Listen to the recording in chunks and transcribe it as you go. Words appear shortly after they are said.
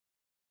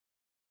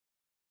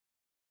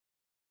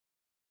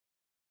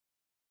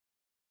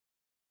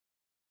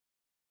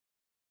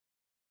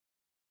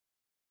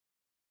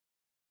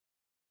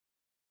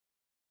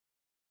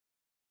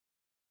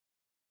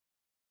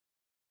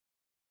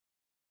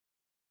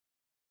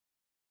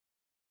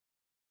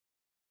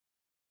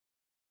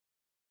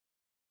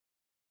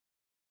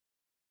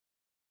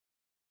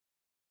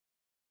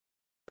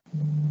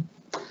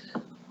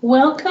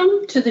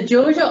Welcome to the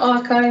Georgia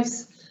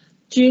Archives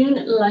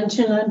June Lunch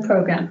and Learn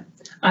program.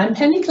 I'm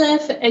Penny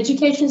Cliff,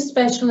 Education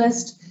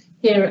Specialist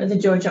here at the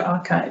Georgia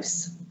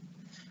Archives.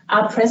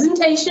 Our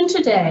presentation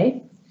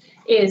today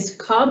is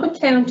Cobb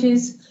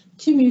County's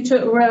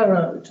Commuter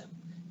Railroad,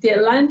 the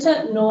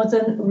Atlanta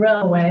Northern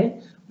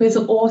Railway, with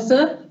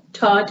author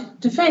Todd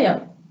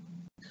DeFeo.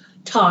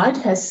 Todd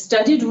has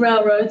studied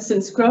railroads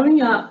since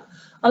growing up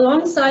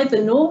alongside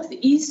the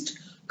Northeast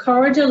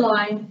Corridor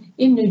Line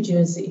in New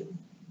Jersey.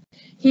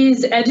 He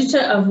is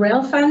editor of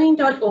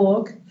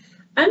railfanning.org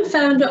and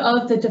founder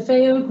of the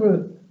DeFeo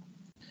Groupe.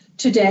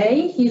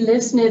 Today, he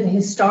lives near the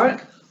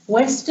historic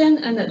Western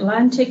and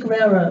Atlantic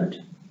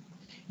Railroad.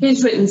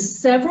 He's written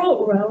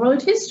several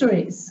railroad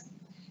histories,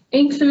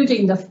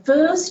 including the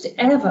first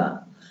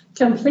ever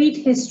complete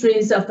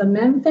histories of the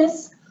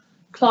Memphis,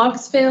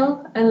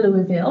 Clarksville, and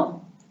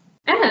Louisville,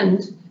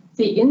 and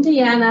the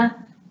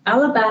Indiana,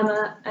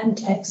 Alabama, and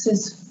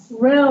Texas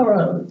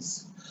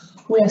railroads.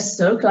 We're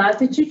so glad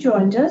that you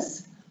joined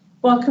us.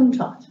 Welcome,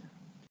 Todd.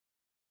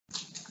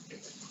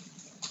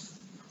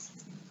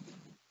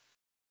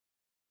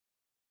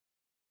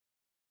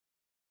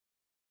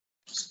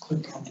 Just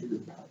click onto your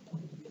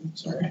PowerPoint.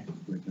 Sorry.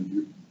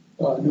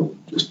 No,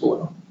 just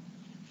below.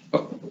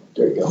 Oh,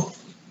 there you go.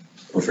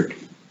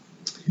 Perfect.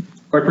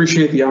 I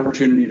appreciate the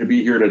opportunity to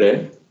be here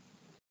today.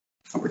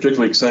 I'm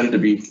particularly excited to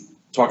be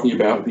talking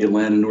about the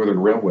Atlanta Northern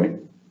Railway.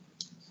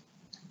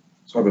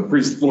 So I have a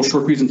little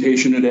short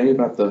presentation today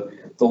about the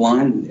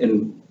line,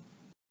 and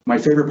my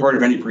favorite part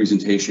of any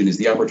presentation is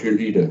the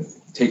opportunity to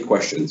take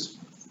questions.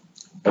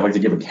 I'd like to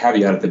give a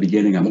caveat at the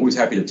beginning. I'm always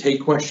happy to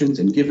take questions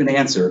and give an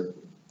answer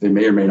that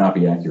may or may not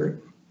be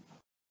accurate.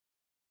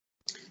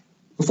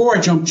 Before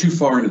I jump too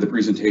far into the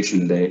presentation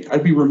today,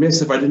 I'd be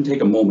remiss if I didn't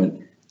take a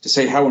moment to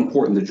say how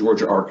important the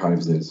Georgia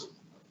Archives is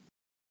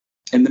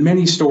and the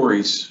many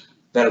stories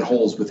that it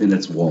holds within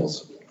its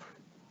walls.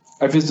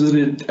 I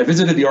visited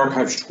the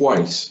archives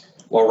twice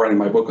while writing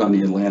my book on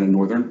the Atlanta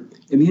Northern,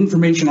 and the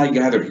information I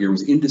gathered here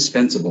was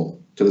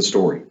indispensable to the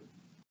story.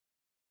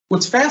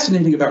 What's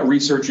fascinating about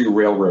researching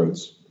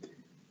railroads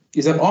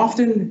is that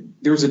often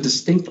there's a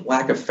distinct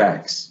lack of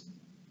facts.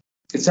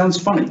 It sounds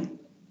funny.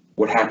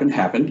 What happened,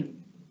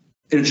 happened,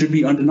 and it should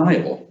be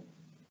undeniable.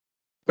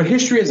 But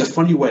history has a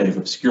funny way of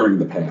obscuring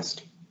the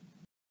past.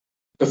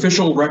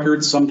 Official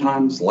records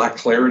sometimes lack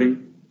clarity.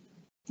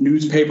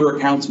 Newspaper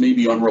accounts may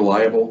be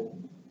unreliable.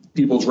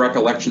 People's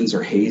recollections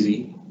are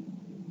hazy.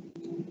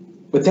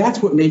 But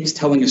that's what makes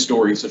telling a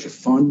story such a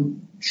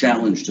fun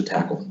challenge to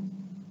tackle.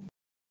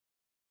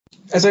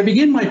 As I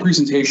begin my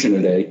presentation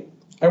today,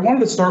 I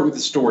wanted to start with a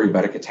story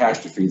about a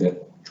catastrophe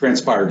that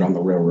transpired on the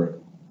railroad.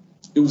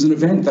 It was an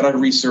event that I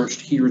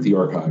researched here at the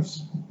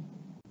archives.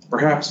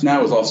 Perhaps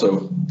now is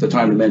also the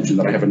time to mention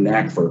that I have a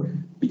knack for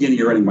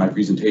beginning or ending my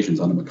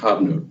presentations on a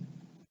macabre note.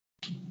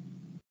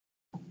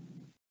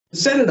 To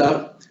set it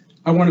up,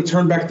 I want to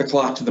turn back the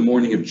clock to the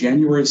morning of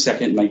January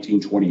 2nd,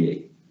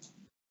 1928.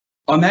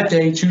 On that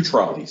day, two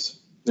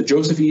trolleys, the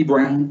Joseph E.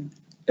 Brown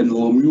and the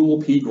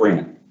Lemuel P.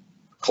 Grant,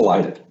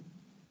 collided.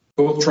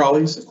 Both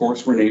trolleys, of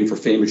course, were named for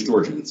famous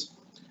Georgians,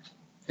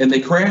 and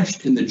they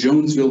crashed in the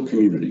Jonesville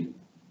community.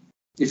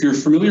 If you're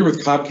familiar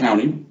with Cobb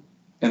County,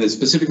 and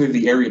specifically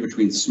the area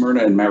between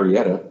Smyrna and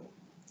Marietta,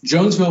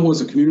 Jonesville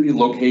was a community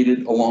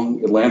located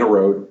along Atlanta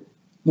Road,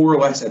 more or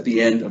less at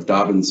the end of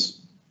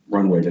Dobbins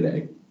Runway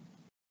today.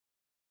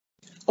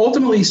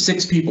 Ultimately,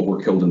 6 people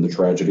were killed in the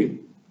tragedy,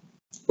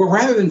 but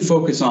rather than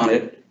focus on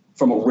it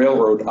from a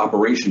railroad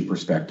operation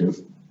perspective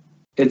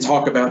and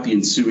talk about the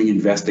ensuing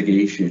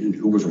investigation and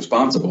who was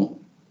responsible,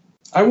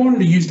 I wanted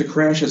to use the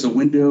crash as a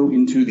window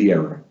into the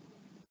era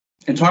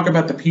and talk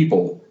about the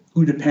people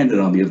who depended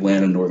on the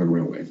Atlanta Northern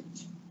Railway.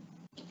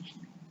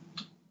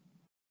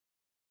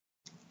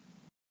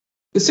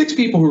 The 6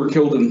 people who were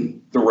killed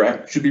in the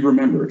wreck should be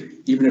remembered,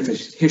 even if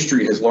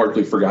history has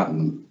largely forgotten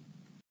them.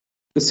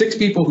 The 6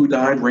 people who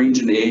died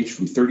ranged in age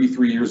from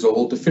 33 years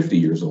old to 50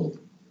 years old.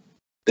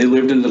 They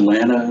lived in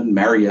Atlanta and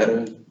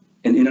Marietta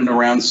and in and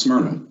around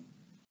Smyrna.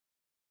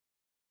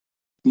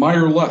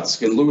 Meyer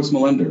Lutzk and Louis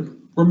Melender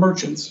were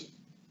merchants.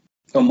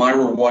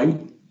 Elmira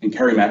White and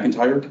Carrie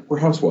McIntyre were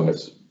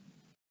housewives.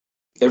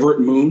 Everett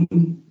Moon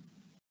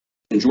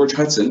and George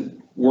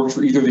Hudson worked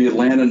for either the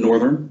Atlanta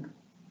Northern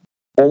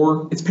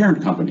or its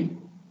parent company,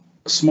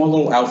 a small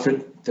little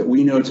outfit that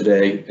we know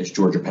today as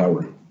Georgia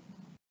Power.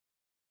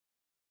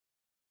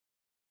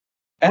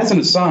 As an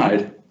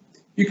aside,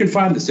 you can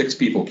find the 6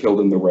 people killed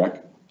in the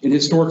wreck in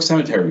historic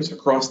cemeteries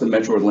across the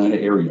metro Atlanta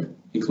area,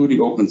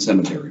 including Oakland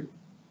Cemetery.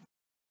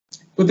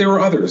 But there were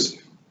others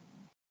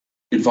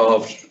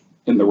involved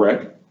in the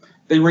wreck.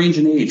 They range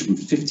in age from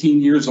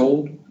 15 years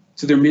old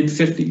to their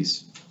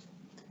mid-50s.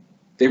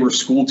 They were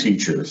school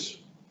teachers,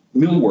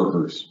 mill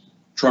workers,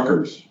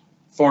 truckers,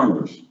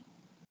 farmers,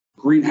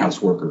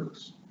 greenhouse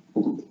workers,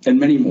 and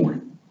many more.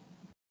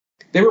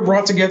 They were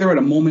brought together at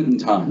a moment in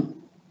time.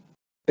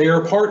 They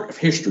are a part of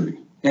history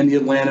and the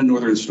Atlanta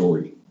Northern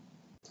story.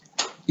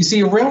 You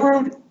see, a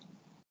railroad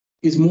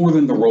is more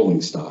than the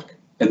rolling stock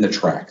and the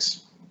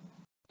tracks.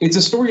 It's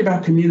a story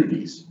about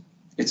communities.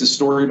 It's a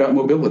story about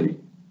mobility.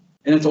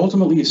 And it's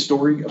ultimately a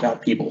story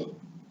about people.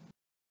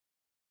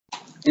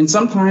 And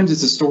sometimes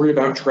it's a story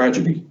about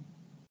tragedy.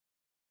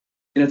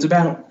 And it's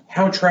about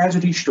how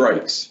tragedy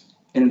strikes,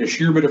 and in a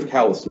sheer bit of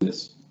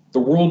callousness, the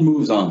world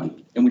moves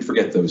on, and we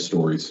forget those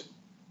stories.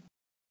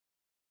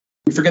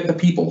 We forget the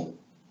people.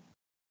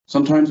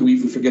 Sometimes we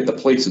even forget the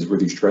places where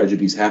these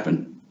tragedies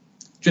happen.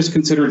 Just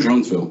consider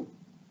Jonesville.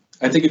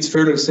 I think it's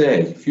fair to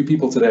say few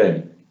people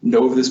today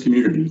know of this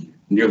community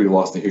nearly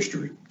lost to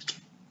history.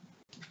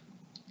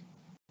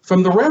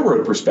 From the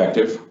railroad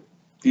perspective,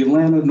 the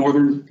Atlanta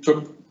Northern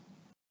took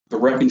the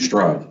wreck in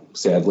stride,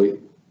 sadly.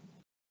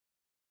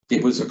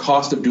 It was a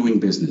cost of doing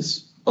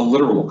business, a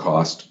literal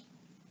cost,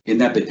 in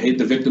that they paid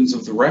the victims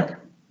of the wreck,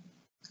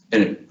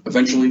 and it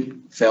eventually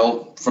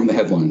fell from the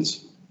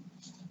headlines.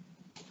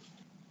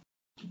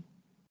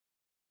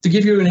 To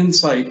give you an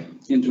insight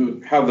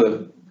into how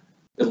the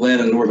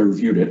Atlanta Northern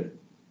viewed it,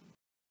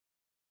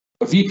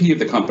 a VP of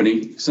the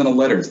company sent a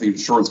letter to the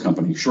insurance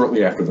company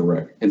shortly after the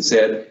wreck and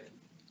said,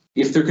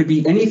 if there could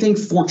be anything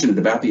fortunate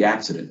about the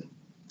accident,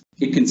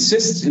 it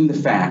consists in the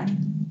fact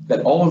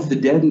that all of the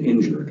dead and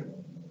injured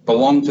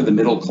belong to the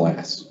middle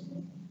class,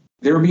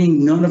 there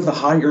being none of the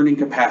high earning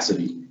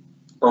capacity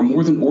or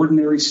more than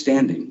ordinary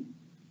standing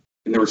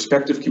in their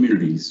respective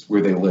communities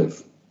where they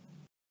live.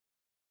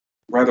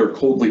 Rather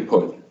coldly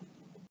put.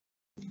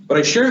 But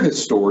I share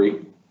this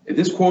story, and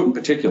this quote in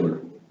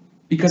particular,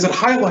 because it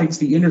highlights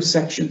the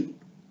intersection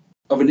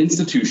of an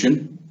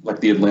institution like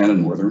the Atlanta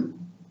Northern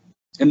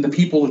and the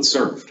people it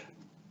served.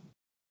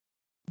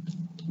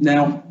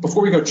 Now,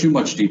 before we go too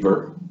much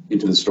deeper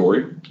into the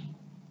story,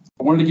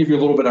 I wanted to give you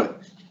a little bit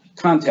of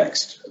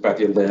context about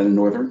the Atlanta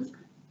Northern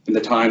and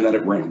the time that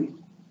it ran.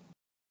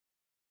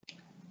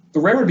 The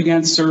railroad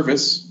began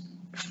service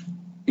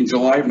in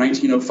July of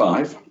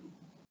 1905,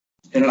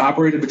 and it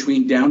operated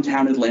between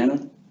downtown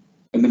Atlanta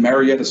and the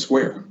Marietta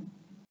Square,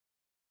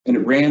 and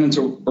it ran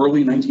until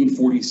early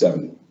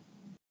 1947.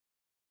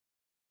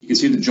 You can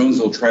see the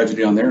Jonesville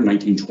tragedy on there in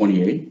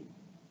 1928.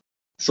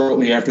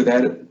 Shortly after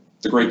that,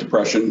 the Great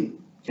Depression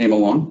came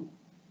along.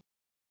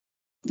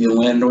 The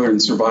Atlanta Northern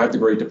survived the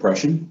Great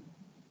Depression.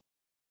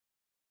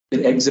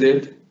 It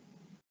exited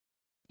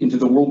into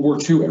the World War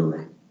II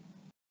era,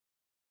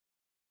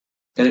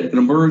 and it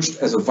emerged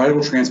as a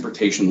vital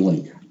transportation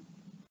link.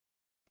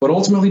 But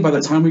ultimately, by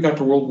the time we got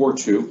to World War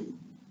II,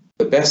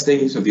 the best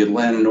days of the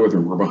Atlanta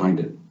Northern were behind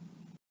it.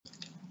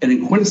 And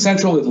in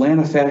quintessential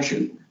Atlanta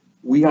fashion,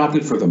 we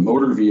opted for the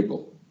motor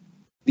vehicle,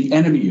 the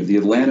enemy of the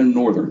Atlanta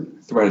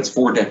Northern throughout its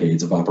 4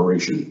 decades of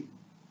operation.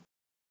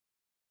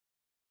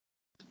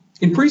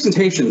 In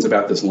presentations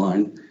about this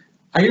line,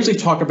 I usually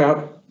talk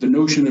about the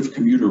notion of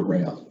commuter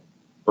rail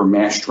or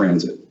mass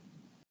transit.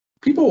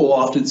 People will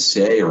often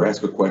say or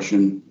ask a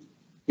question,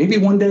 maybe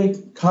one day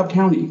Cobb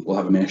County will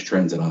have a mass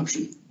transit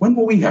option. When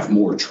will we have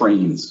more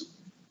trains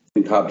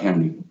in Cobb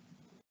County?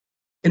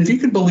 And if you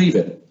could believe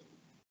it,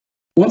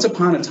 once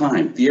upon a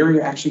time, the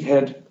area actually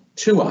had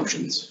 2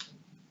 options.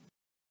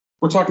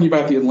 We're talking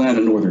about the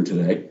Atlanta Northern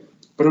today,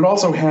 but it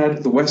also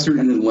had the Western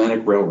and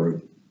Atlantic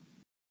Railroad.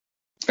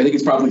 I think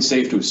it's probably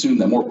safe to assume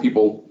that more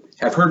people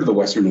have heard of the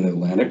Western and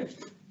Atlantic.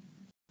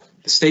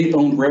 The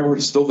state-owned railroad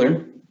is still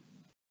there,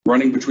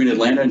 running between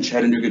Atlanta and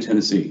Chattanooga,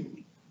 Tennessee.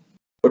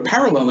 But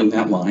paralleling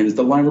that line is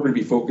the line we're going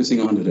to be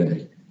focusing on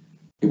today.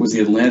 It was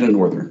the Atlanta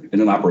Northern,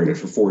 and it operated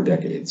for 4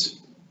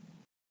 decades.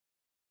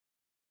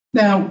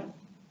 Now,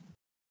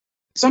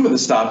 some of the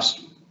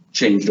stops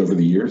changed over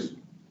the years,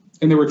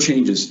 and there were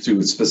changes to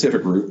its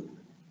specific route,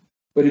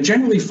 but it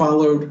generally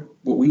followed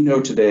what we know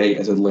today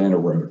as Atlanta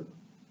Road.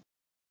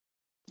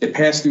 It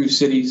passed through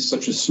cities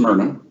such as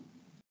Smyrna,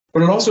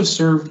 but it also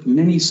served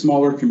many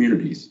smaller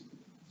communities,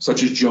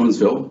 such as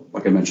Jonesville,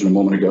 like I mentioned a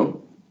moment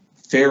ago,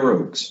 Fair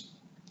Oaks,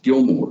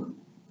 Gilmore,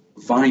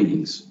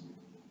 Vinings,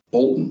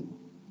 Bolton.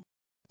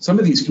 Some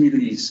of these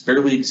communities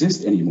barely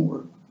exist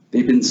anymore.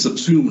 They've been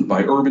subsumed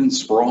by urban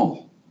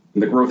sprawl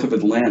and the growth of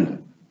Atlanta,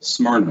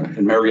 Smyrna,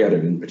 and Marietta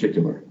in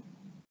particular.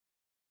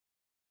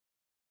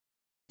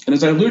 And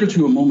as I alluded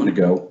to a moment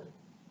ago,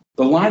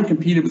 the line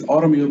competed with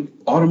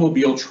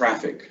automobile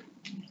traffic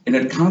and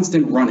had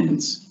constant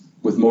run-ins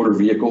with motor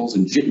vehicles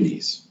and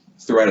jitneys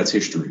throughout its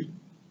history.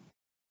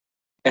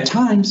 At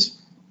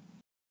times,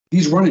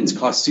 these run-ins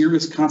caused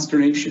serious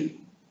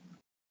consternation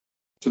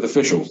to the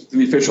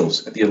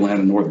officials at the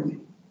Atlanta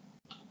Northern.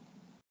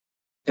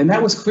 And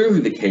that was clearly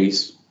the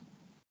case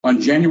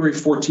on January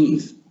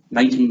 14th,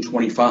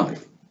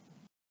 1925.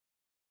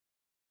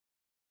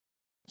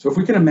 So if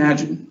we can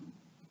imagine,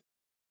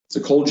 it's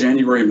a cold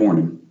January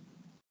morning,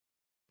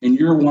 and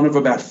you're one of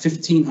about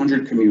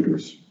 1,500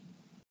 commuters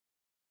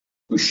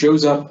who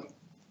shows up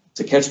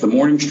to catch the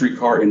morning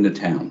streetcar into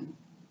town.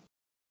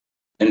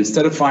 And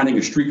instead of finding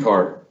a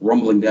streetcar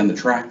rumbling down the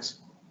tracks,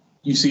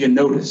 you see a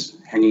notice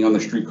hanging on the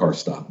streetcar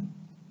stop.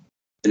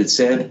 And it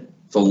said,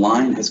 "The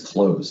line has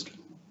closed."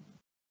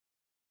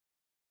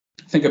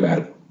 Think about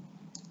it.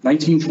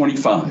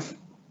 1925.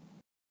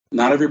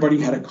 Not everybody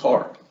had a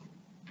car.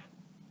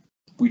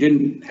 We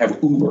didn't have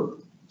Uber,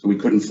 so we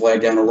couldn't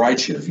flag down a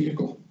rideshare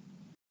vehicle.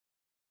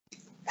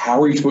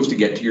 How are you supposed to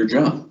get to your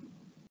job?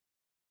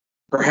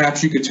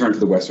 Perhaps you could turn to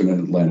the Western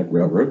and Atlantic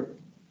Railroad,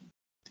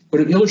 but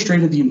it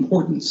illustrated the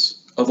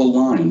importance of a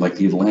line like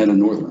the Atlanta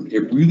Northern.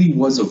 It really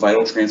was a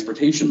vital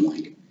transportation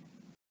link,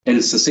 and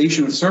its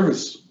cessation of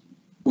service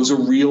was a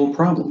real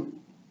problem.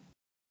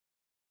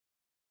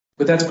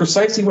 But that's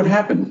precisely what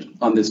happened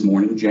on this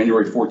morning,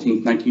 January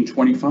 14th,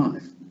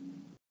 1925.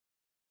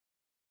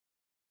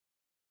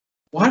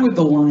 Why would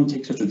the line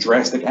take such a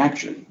drastic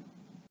action?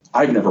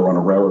 I've never run a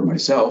railroad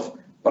myself,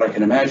 but I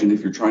can imagine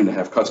if you're trying to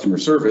have customer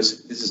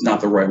service, this is not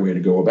the right way to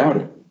go about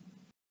it.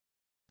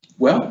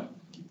 Well,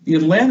 the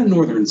Atlanta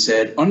Northern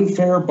said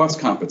unfair bus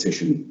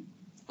competition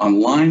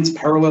on lines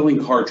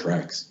paralleling car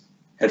tracks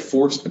had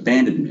forced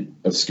abandonment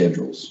of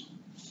schedules.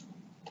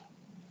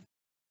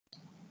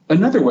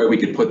 Another way we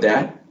could put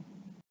that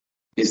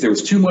is there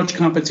was too much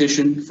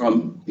competition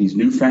from these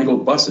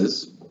newfangled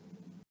buses,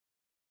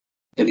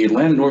 and the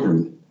Atlanta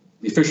Northern,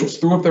 the officials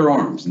threw up their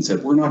arms and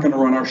said, we're not going to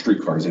run our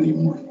streetcars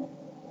anymore.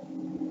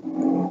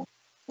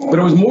 But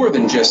it was more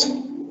than just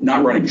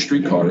not running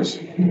streetcars.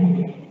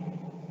 The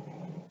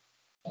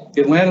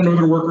Atlanta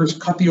Northern workers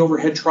cut the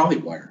overhead trolley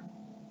wire.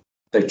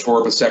 They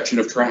tore up a section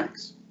of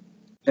tracks,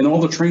 and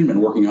all the trainmen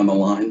working on the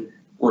line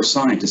were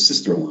assigned to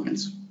sister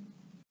lines.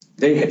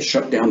 They had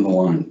shut down the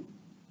line.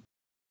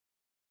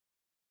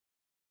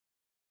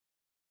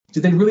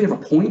 Did they really have a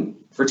point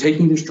for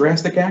taking this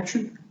drastic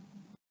action?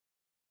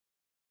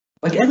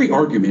 Like every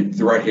argument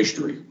throughout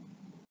history,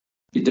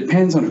 it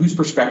depends on whose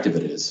perspective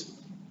it is.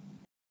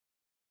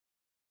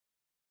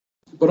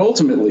 But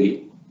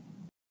ultimately,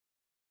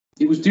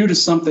 it was due to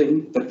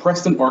something that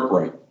Preston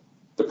Arkwright,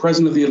 the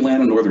president of the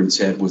Atlanta Northern,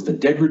 said was the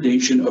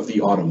degradation of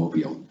the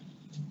automobile,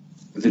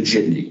 the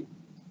jitney.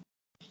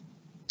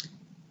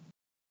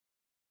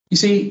 You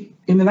see,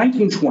 in the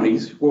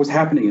 1920s, what was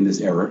happening in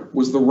this era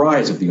was the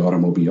rise of the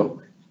automobile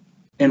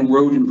and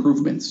road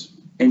improvements,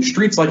 and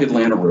streets like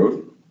Atlanta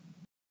Road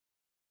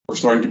were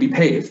starting to be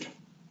paved.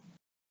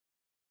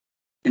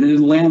 And in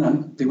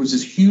Atlanta, there was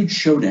this huge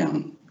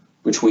showdown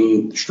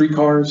between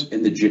streetcars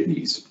and the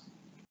jitneys.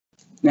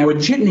 Now, a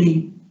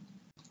jitney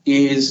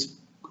is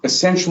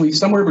essentially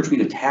somewhere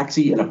between a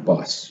taxi and a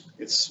bus.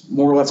 It's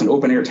more or less an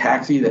open-air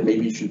taxi that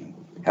maybe should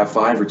have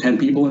 5 or 10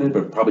 people in it,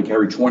 but probably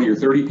carry 20 or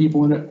 30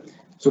 people in it.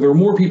 So there were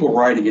more people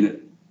riding in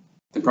it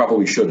than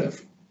probably should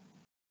have.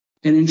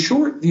 And in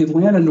short, the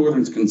Atlanta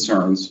Northern's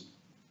concerns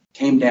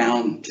came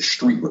down to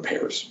street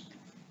repairs.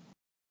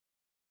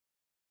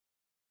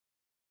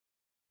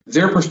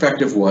 Their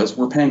perspective was,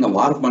 we're paying a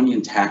lot of money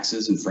in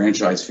taxes and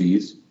franchise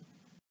fees,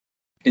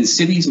 and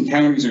cities and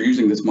counties are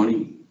using this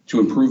money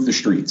to improve the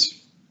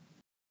streets.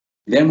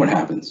 Then what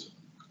happens?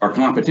 Our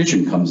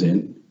competition comes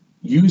in,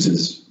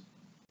 uses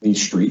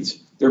these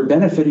streets, they're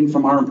benefiting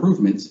from our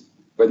improvements,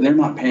 but they're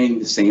not paying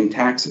the same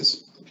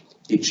taxes.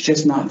 It's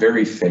just not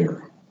very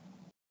fair.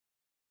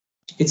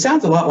 It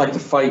sounds a lot like the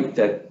fight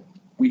that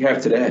we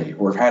have today,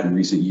 or have had in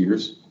recent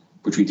years,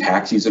 between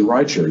taxis and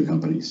ride-sharing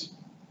companies.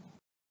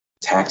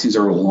 Taxis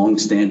are a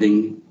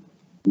long-standing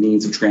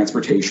means of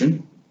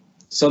transportation.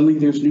 Suddenly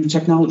there's new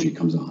technology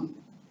comes on,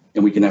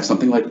 and we can have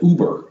something like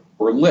Uber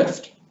or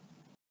Lyft.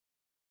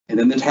 And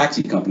then the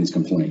taxi companies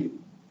complain.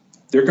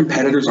 Their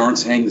competitors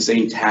aren't paying the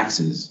same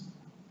taxes.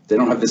 They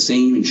don't have the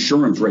same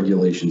insurance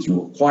regulations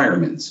and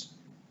requirements.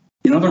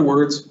 In other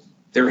words,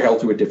 they're held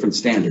to a different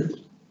standard.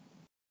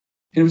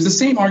 And it was the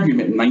same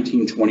argument in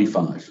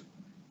 1925,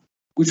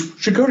 which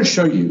should go to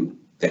show you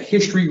that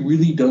history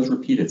really does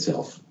repeat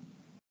itself.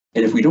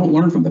 And if we don't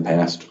learn from the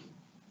past,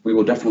 we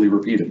will definitely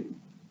repeat it.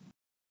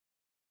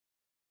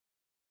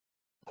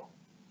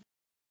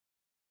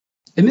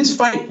 And this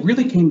fight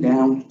really came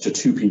down to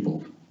 2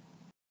 people,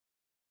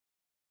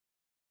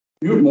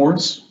 Newt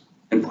Morris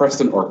and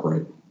Preston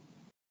Arkwright.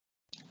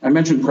 I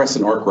mentioned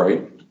Preston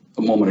Arkwright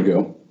a moment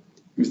ago.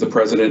 He was the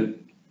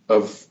president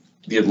of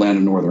the Atlanta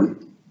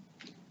Northern.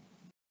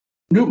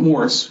 Newt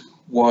Morris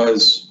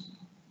was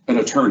an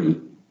attorney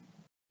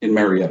in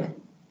Marietta.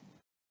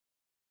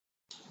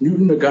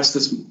 Newton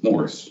Augustus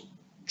Morris,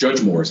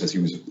 Judge Morris as he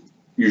was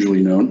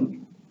usually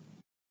known.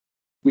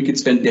 We could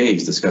spend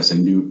days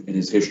discussing Newt and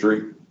his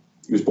history.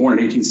 He was born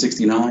in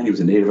 1869. He was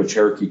a native of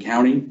Cherokee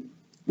County,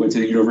 went to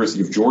the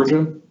University of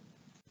Georgia.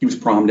 He was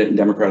prominent in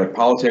Democratic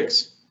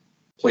politics,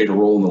 played a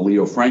role in the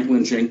Leo Frank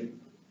lynching,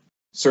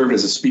 served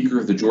as a Speaker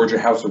of the Georgia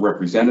House of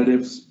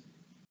Representatives.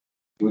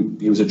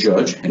 He was a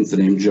judge, hence the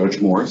name Judge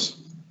Morris.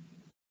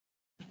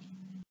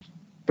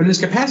 But in his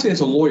capacity as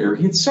a lawyer,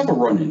 he had several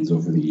run-ins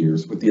over the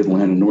years with the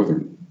Atlanta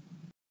Northern.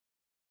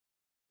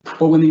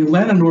 But when the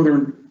Atlanta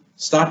Northern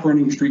stopped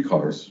running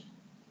streetcars,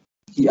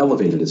 he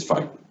elevated his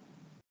fight.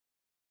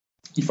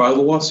 He filed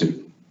a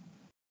lawsuit.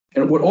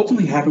 And what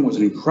ultimately happened was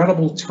an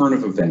incredible turn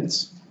of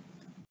events,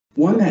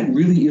 one that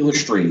really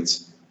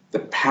illustrates the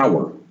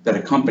power that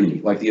a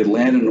company like the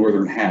Atlanta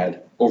Northern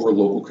had over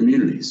local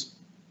communities.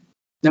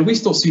 Now, we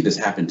still see this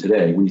happen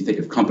today when you think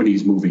of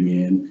companies moving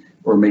in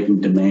or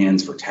making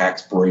demands for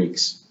tax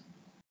breaks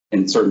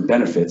and certain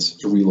benefits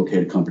to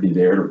relocate a company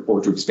there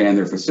or to expand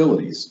their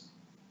facilities.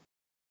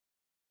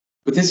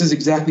 But this is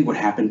exactly what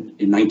happened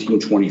in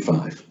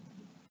 1925.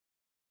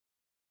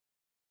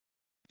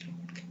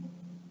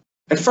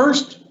 At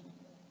first,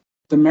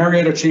 the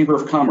Marietta Chamber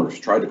of Commerce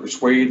tried to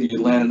persuade the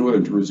Atlanta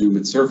Northern to resume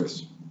its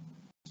service.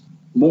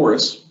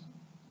 Morris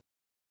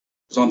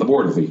was on the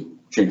board of the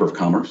Chamber of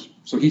Commerce,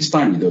 so he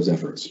stymied those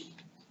efforts.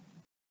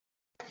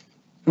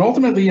 And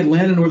ultimately,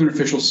 Atlanta Northern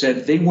officials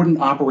said they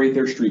wouldn't operate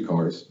their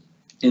streetcars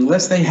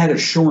unless they had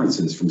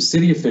assurances from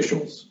city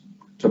officials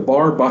to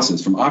bar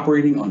buses from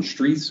operating on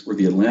streets where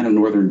the Atlanta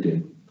Northern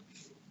did.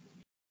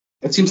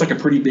 That seems like a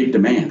pretty big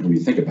demand when you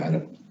think about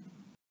it.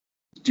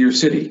 Dear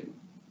city,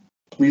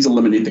 please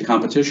eliminate the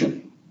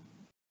competition.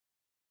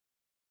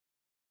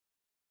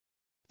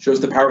 Shows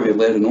the power the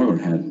Atlanta Northern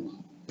had,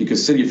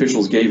 because city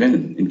officials gave in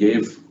and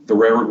gave the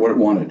railroad what it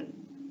wanted.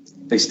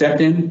 They stepped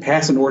in,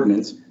 passed an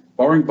ordinance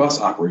barring bus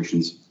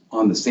operations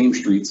on the same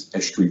streets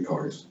as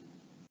streetcars.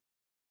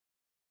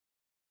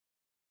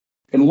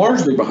 And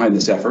largely behind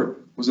this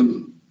effort was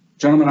a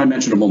gentleman I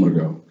mentioned a moment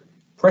ago,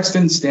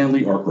 Preston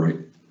Stanley Arkwright.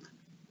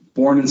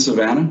 Born in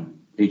Savannah,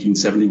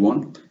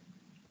 1871,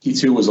 he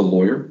too was a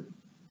lawyer.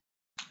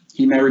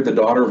 He married the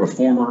daughter of a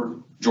former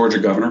Georgia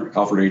governor,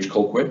 Alfred H.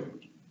 Colquitt.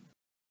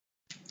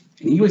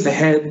 And he was the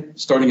head,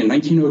 starting in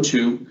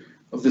 1902,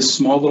 of this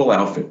small little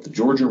outfit, the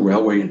Georgia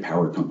Railway and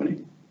Power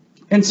Company,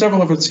 and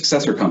several of its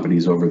successor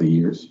companies over the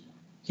years.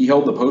 He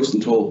held the post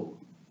until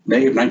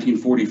May of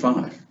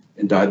 1945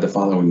 and died the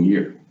following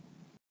year.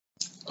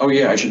 Oh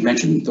yeah, I should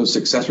mention those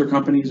successor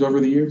companies over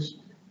the years.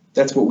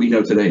 That's what we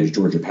know today as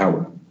Georgia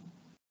Power.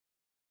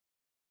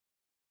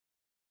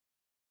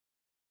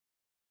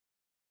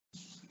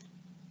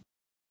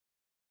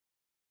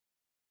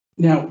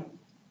 Now,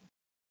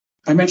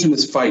 I mentioned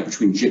this fight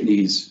between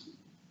jitneys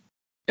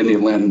and the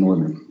Atlanta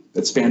Northern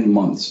that spanned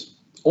months.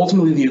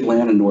 Ultimately, the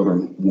Atlanta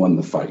Northern won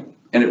the fight,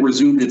 and it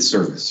resumed its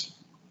service.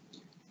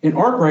 And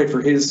Arkwright,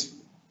 for his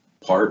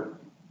part,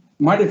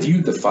 might have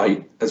viewed the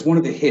fight as one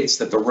of the hits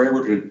that the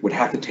railroad would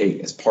have to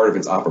take as part of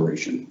its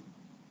operation.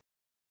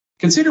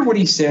 Consider what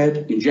he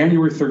said in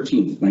January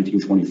 13th,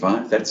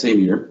 1925, that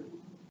same year,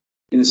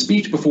 in a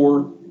speech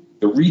before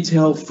the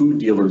retail food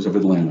dealers of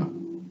Atlanta.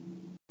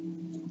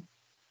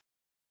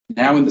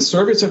 Now, in the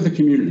service of the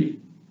community,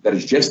 that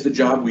is just the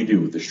job we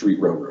do with the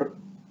street railroad.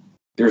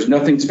 There's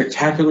nothing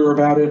spectacular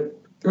about it.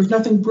 There's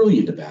nothing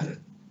brilliant about it.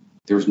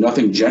 There's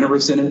nothing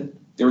generous in it.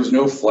 There is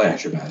no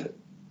flash about it.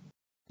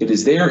 It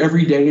is there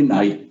every day and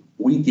night,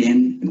 week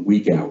in and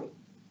week out,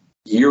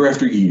 year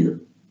after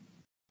year,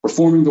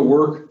 performing the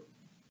work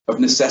of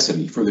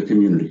necessity for the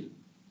community.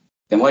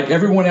 And like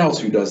everyone else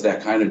who does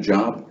that kind of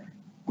job,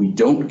 we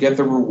don't get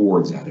the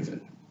rewards out of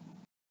it.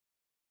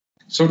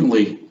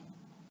 Certainly,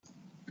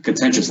 a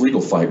contentious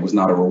legal fight was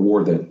not a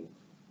reward that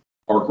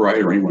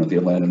Arkwright or anyone at the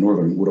Atlanta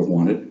Northern would have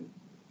wanted.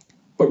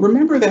 But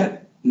remember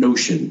that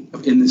notion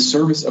of in the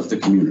service of the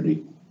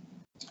community,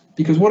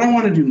 because what I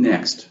want to do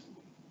next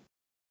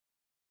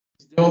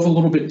is delve a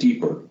little bit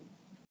deeper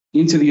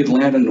into the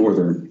Atlanta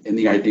Northern and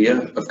the idea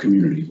of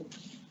community.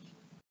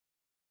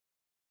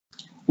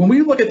 When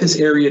we look at this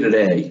area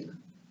today,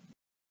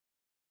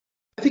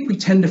 I think we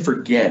tend to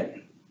forget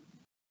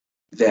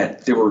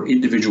that there were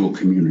individual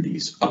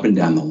communities up and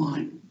down the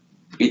line.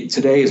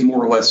 Today is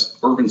more or less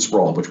urban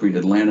sprawl between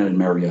Atlanta and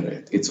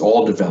Marietta. It's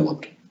all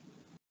developed.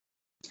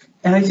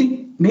 And I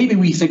think maybe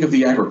we think of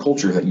the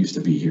agriculture that used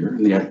to be here,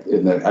 and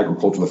the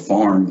agriculture, the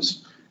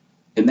farms,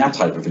 and that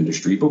type of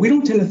industry, but we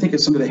don't tend to think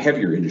of some of the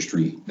heavier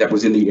industry that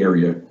was in the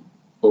area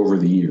over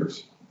the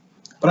years.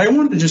 But I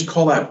wanted to just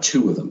call out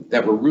two of them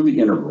that were really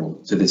integral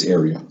to this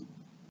area.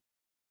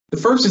 The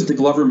first is the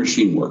Glover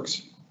Machine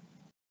Works.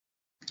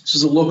 This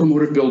is a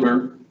locomotive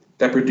builder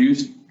that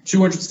produced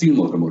 200 steam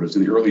locomotives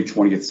in the early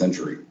 20th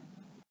century.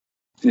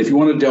 And if you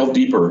want to delve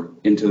deeper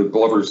into the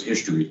Glover's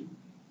history, you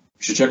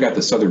should check out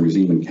the Southern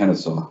Museum in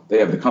Kennesaw. They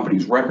have the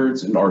company's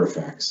records and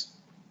artifacts.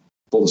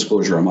 Full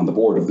disclosure, I'm on the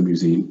board of the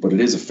museum, but it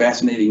is a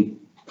fascinating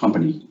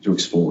company to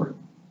explore.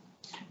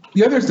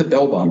 The other is the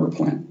Bell Bomber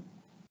plant.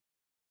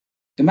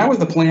 And that was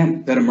the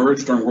plant that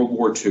emerged during World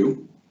War II.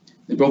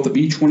 They built the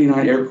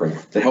B-29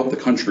 aircraft that helped the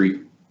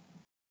country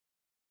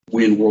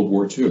win World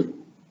War II.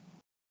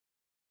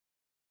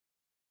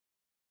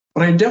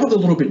 But I delved a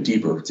little bit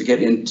deeper to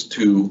get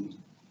into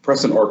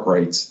Preston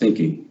Arkwright's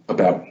thinking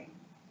about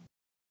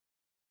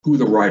who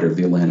the writer of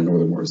the Atlanta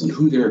Northern was and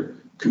who their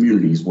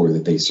communities were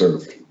that they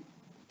served.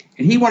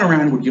 And he went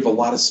around and would give a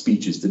lot of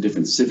speeches to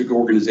different civic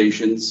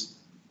organizations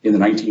in the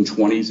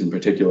 1920s in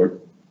particular.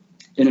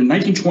 And in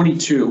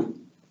 1922,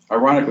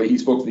 ironically, he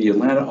spoke to the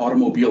Atlanta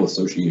Automobile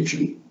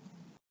Association.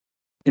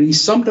 And he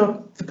summed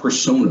up the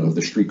persona of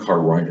the streetcar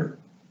rider,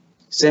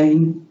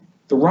 saying,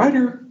 the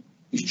rider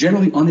is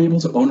generally unable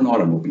to own an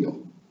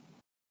automobile.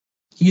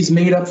 He is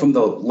made up from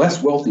the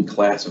less wealthy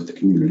class of the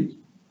community.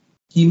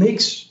 He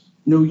makes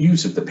no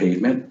use of the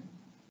pavement,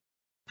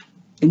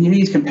 and yet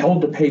he's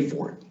compelled to pay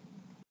for it.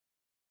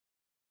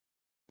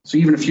 So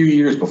even a few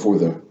years before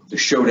the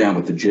showdown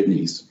with the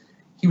jitneys,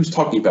 he was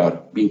talking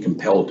about being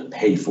compelled to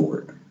pay for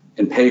it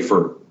and pay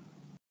for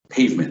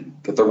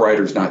pavement that the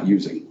rider's not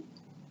using.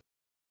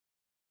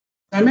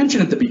 I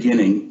mentioned at the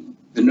beginning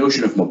the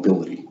notion of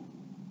mobility.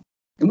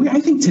 And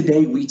I think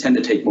today we tend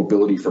to take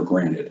mobility for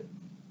granted.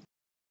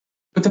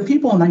 But the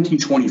people in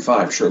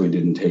 1925 surely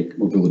didn't take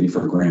mobility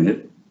for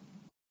granted.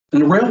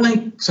 And a rail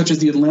link such as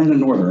the Atlanta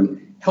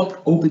Northern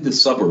helped open the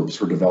suburbs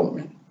for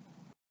development.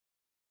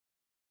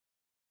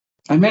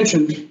 I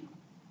mentioned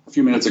a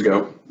few minutes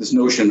ago this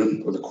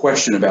notion or the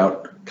question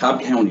about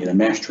Cobb County and a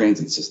mass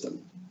transit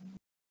system.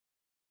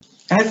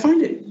 And I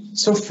find it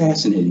so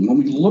fascinating when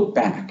we look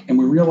back and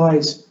we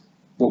realize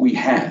what we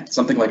had,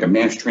 something like a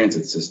mass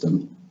transit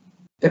system,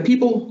 that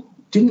people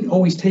didn't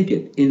always take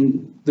it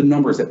in the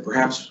numbers that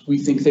perhaps we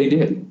think they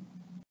did.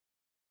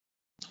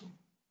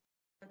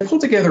 I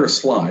pulled together a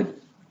slide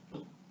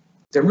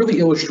that really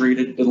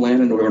illustrated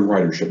Atlanta Northern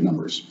ridership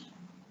numbers.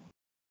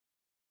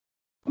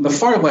 On the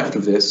far left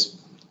of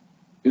this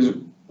is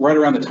right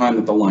around the time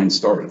that the line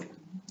started.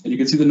 And you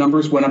can see the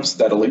numbers went up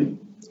steadily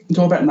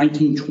until about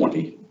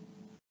 1920.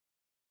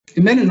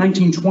 And then in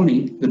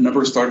 1920, the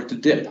numbers started to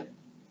dip.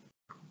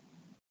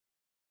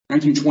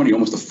 1920,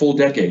 almost a full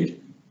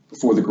decade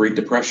before the Great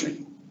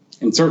Depression.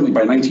 And certainly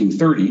by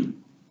 1930,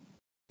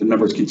 the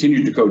numbers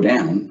continued to go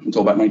down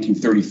until about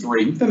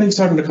 1933. Then they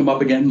started to come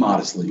up again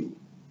modestly.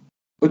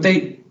 But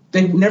they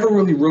never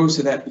really rose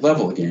to that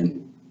level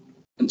again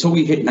until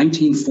we hit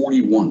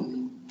 1941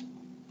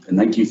 and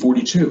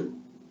 1942,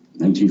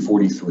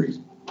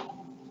 1943,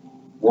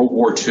 World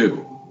War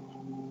II.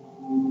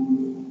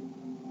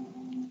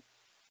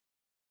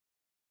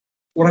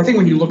 What I think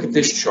when you look at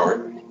this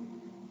chart,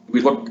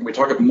 we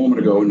talked a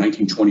moment ago in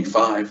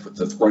 1925 with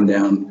the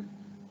rundown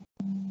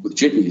with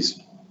jitneys,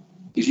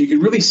 is you can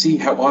really see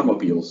how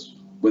automobiles,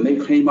 when they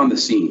came on the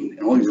scene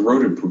and all these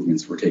road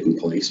improvements were taking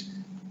place,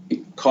 it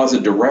caused a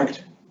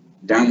direct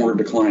downward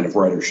decline of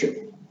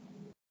ridership.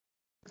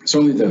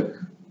 Certainly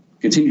the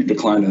continued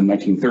decline in the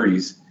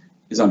 1930s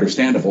is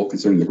understandable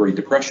considering the Great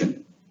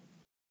Depression.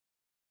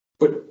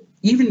 But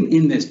even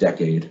in this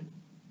decade,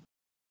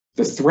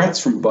 the threats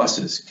from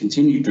buses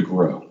continued to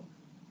grow.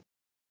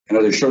 And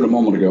as I showed a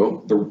moment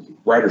ago, the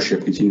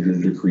ridership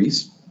continued to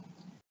decrease.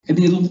 And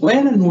the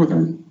Atlanta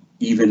Northern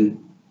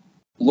even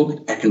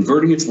looked at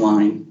converting its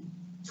line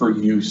for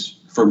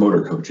use for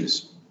motor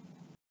coaches.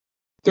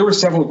 There were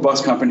several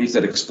bus companies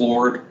that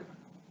explored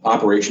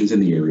operations in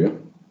the area.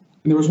 And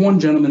there was one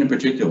gentleman in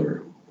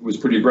particular who was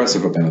pretty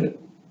aggressive about it.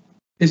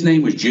 His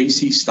name was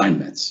J.C.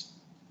 Steinmetz.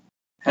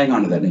 Hang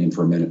on to that name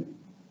for a minute.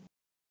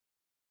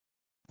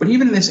 But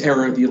even in this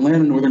era, the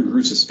Atlanta Northern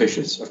grew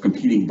suspicious of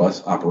competing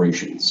bus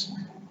operations.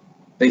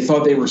 They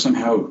thought they were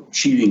somehow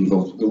cheating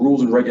the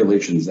rules and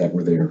regulations that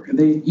were there. And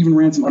they even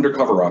ran some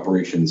undercover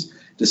operations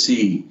to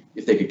see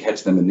if they could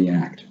catch them in the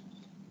act.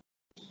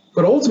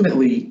 But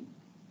ultimately,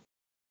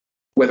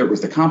 whether it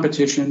was the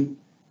competition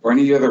or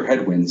any other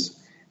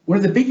headwinds, one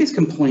of the biggest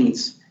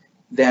complaints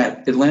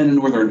that Atlanta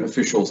Northern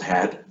officials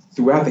had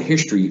throughout the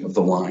history of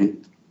the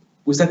line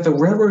was that the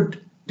railroad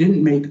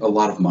didn't make a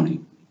lot of money.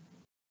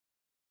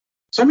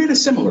 So I made a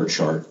similar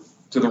chart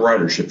to the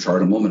ridership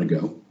chart a moment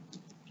ago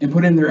and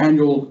put in their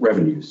annual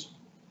revenues.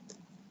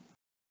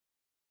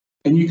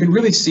 And you can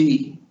really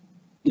see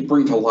it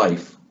bring to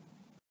life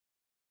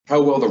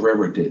how well the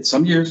railroad did.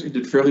 Some years it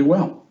did fairly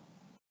well.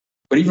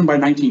 But even by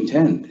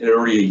 1910, it had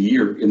already a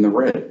year in the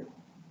red.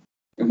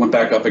 It went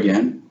back up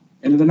again.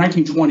 And in the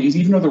 1920s,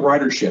 even though the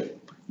ridership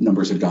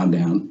numbers had gone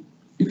down,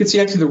 you could see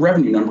actually the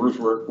revenue numbers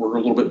were a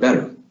little bit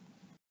better.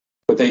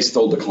 But they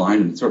still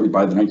declined, and certainly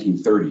by the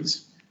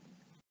 1930s,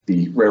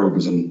 the railroad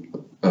was in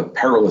a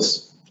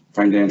perilous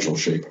financial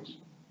shape.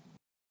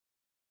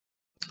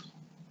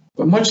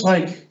 But much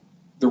like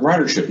the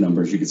ridership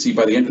numbers, you can see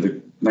by the end of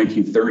the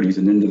 1930s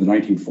and into the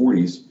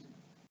 1940s,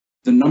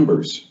 the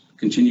numbers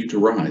continued to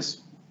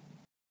rise.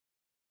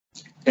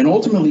 And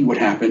ultimately what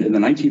happened in the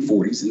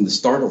 1940s and the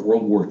start of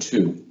World War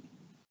II,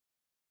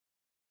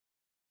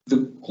 the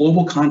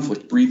global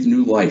conflict breathed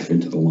new life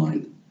into the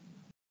line.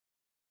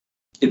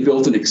 It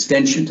built an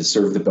extension to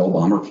serve the Bell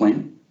Bomber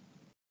plant,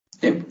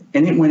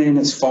 and it went in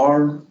as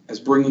far as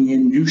bringing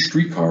in new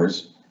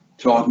streetcars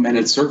to augment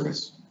its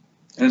service.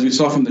 And as we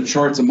saw from the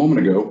charts a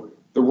moment ago,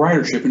 the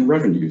ridership and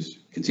revenues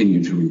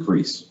continued to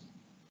increase.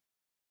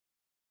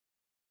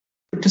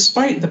 But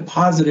despite the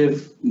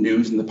positive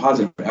news and the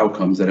positive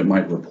outcomes that it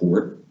might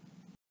report,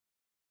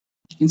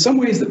 in some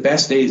ways the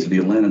best days of the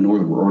Atlanta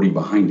Northern were already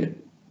behind it.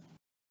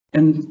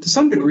 And to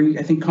some degree,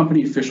 I think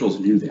company officials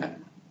knew that.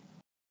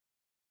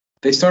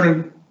 They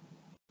started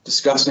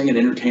discussing and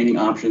entertaining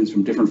options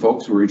from different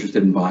folks who were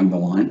interested in buying the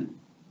line.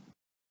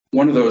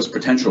 One of those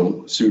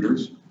potential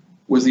suitors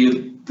was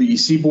the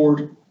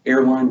Seaboard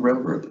Airline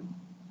Railroad.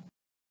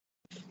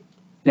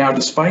 Now,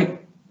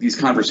 despite these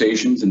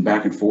conversations and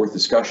back and forth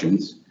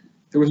discussions,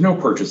 there was no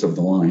purchase of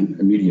the line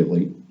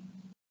immediately.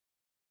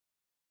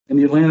 And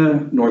the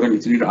Atlanta Northern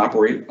continued to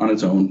operate on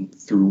its own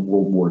through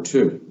World War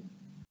II.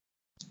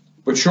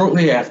 But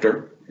shortly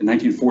after, in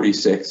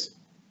 1946,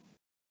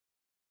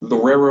 the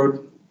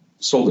railroad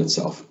sold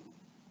itself.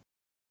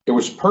 It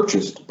was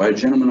purchased by a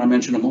gentleman I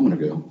mentioned a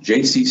moment ago,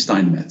 J.C.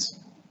 Steinmetz.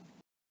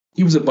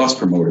 He was a bus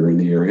promoter in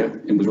the area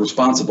and was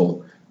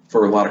responsible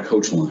for a lot of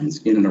coach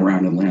lines in and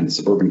around Atlanta,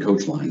 suburban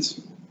coach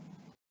lines.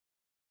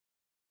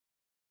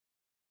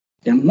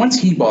 And once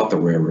he bought the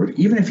railroad,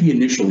 even if he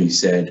initially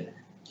said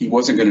he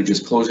wasn't going to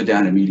just close it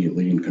down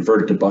immediately and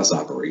convert it to bus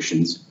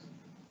operations,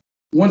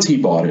 once he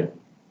bought it,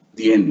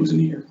 the end was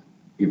near.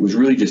 It was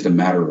really just a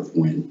matter of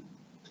when.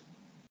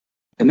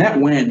 And that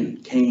when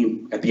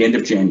came at the end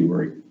of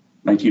January,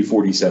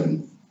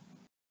 1947.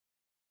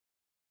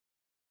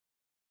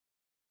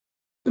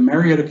 The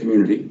Marietta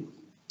community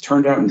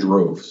turned out in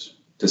droves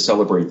to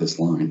celebrate this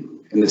line,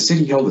 and the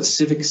city held a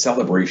civic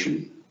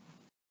celebration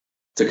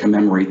to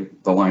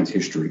commemorate the line's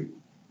history.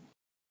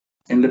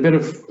 And a bit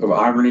of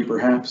irony,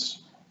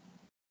 perhaps,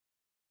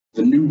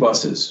 the new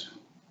buses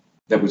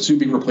that would soon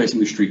be replacing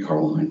the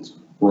streetcar lines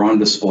were on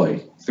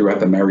display throughout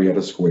the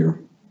Marietta Square.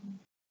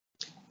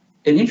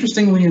 And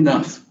interestingly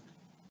enough,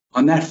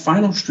 on that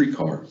final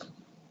streetcar,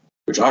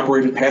 which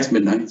operated past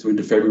midnight, so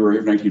into February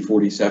of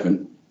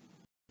 1947,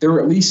 there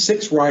were at least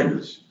 6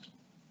 riders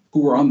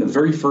who were on the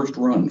very first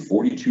run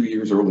 42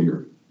 years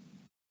earlier.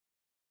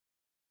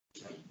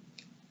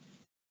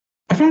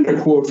 I found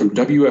a quote from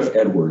W.F.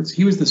 Edwards.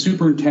 He was the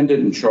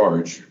superintendent in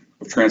charge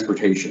of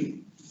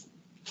transportation.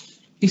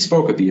 He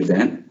spoke at the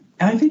event,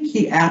 and I think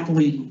he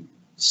aptly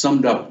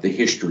summed up the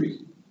history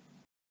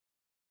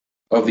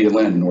of the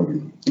Atlanta and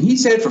Northern. And he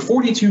said, for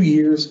 42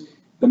 years,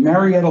 the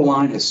Marietta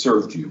line has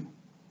served you.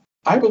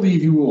 I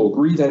believe you will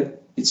agree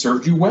that it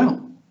served you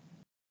well.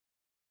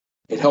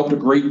 It helped a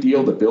great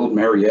deal to build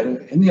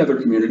Marietta and the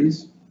other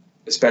communities,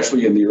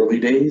 especially in the early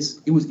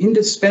days. It was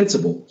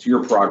indispensable to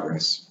your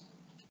progress.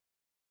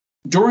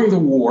 During the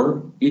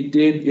war, it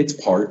did its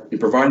part in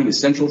providing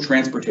essential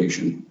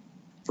transportation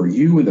for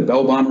you and the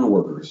bell bomber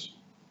workers.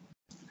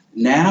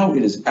 Now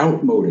it is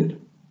outmoded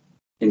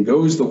and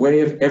goes the way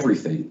of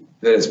everything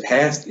that has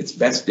passed its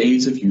best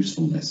days of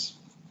usefulness.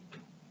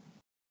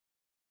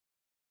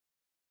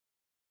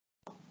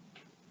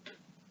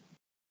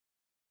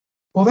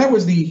 Well, that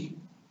was the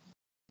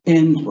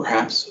end,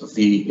 perhaps, of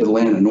the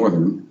Atlanta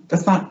Northern.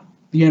 That's not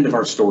the end of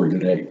our story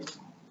today.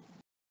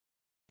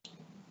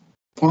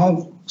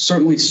 While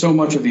certainly so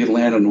much of the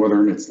Atlanta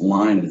Northern, its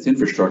line and its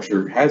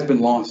infrastructure, has been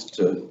lost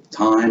to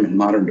time and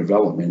modern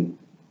development,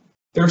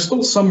 there are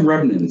still some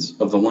remnants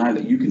of the line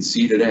that you can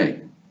see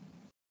today.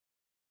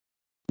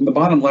 In the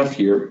bottom left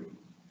here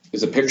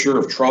is a picture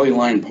of Trolley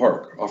Line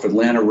Park off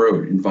Atlanta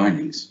Road in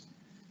Vinings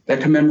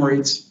that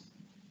commemorates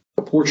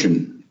a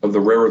portion of the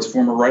railroad's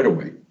former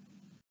right-of-way.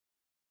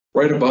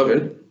 Right above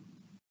it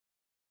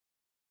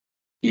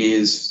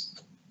is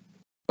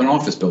an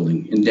office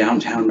building in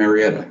downtown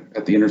Marietta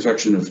at the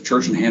intersection of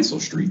Church and Hansel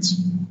Streets.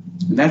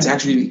 And that's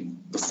actually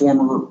the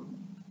former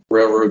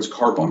railroad's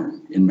car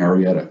barn in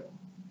Marietta.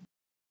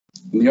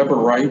 In the upper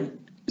right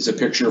is a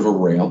picture of a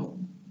rail.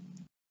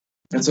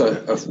 That's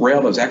a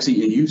rail that's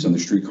actually in use on the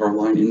streetcar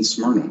line in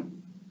Smyrna.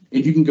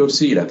 And you can go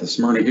see it at the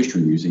Smyrna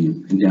History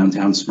Museum in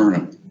downtown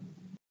Smyrna.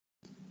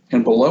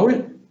 And below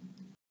it,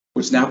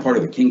 which is now part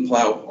of the King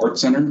Plow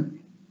Arts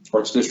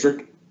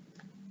District,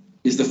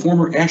 is the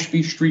former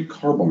Ashby Street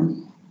car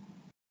barn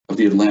of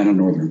the Atlanta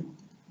Northern.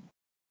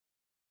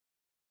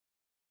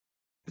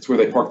 It's where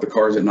they park the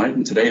cars at night,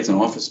 and today it's an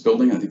office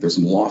building. I think there's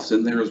some lofts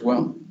in there as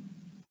well.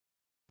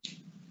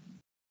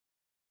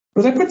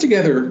 But as I put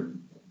together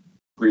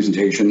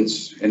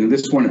presentations, and in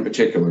this one in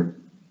particular,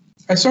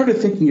 I started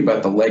thinking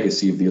about the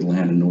legacy of the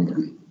Atlanta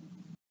Northern.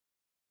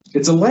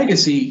 It's a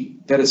legacy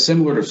that is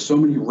similar to so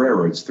many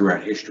railroads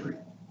throughout history.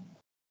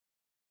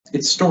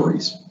 It's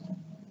stories.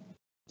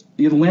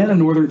 The Atlanta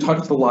Northern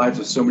touched the lives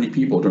of so many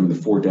people during the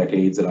 4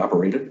 decades it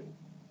operated.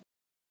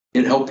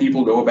 It helped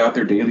people go about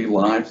their daily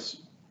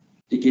lives.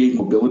 It gave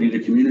mobility to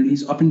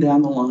communities up and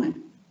down the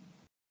line.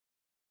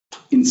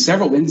 In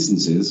several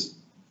instances,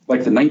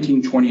 like the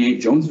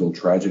 1928 Jonesville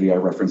tragedy I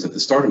referenced at the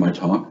start of my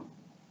talk,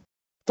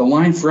 the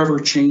line forever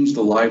changed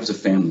the lives of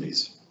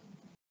families.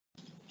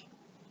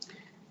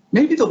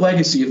 Maybe the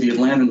legacy of the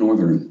Atlanta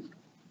Northern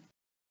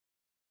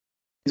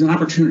is an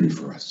opportunity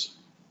for us.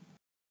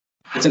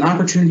 It's an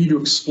opportunity to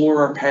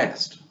explore our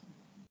past.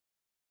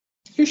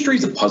 History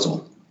is a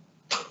puzzle.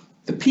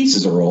 The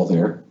pieces are all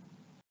there,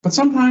 but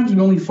sometimes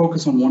we only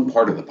focus on one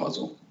part of the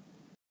puzzle.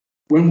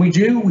 When we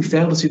do, we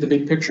fail to see the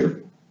big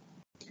picture.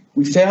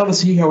 We fail to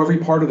see how every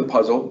part of the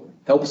puzzle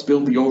helps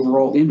build the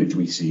overall image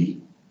we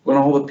see when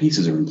all the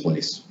pieces are in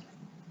place.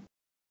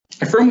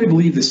 I firmly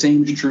believe the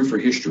same is true for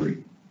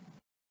history.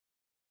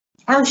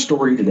 Our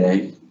story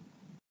today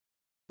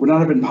would not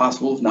have been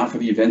possible if not for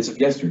the events of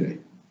yesterday.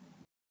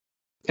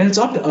 And it's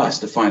up to us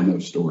to find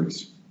those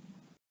stories.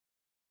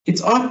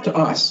 It's up to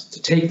us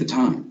to take the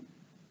time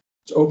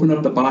to open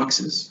up the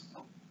boxes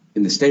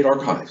in the state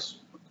archives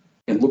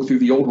and look through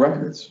the old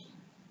records.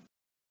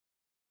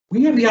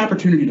 We have the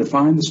opportunity to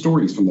find the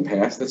stories from the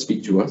past that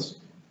speak to us,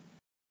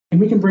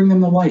 and we can bring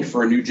them to life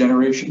for a new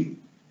generation.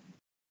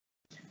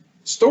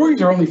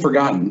 Stories are only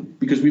forgotten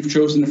because we've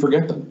chosen to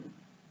forget them.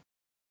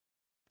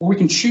 Or we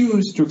can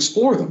choose to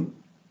explore them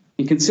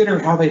and consider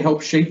how they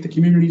help shape the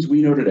communities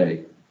we know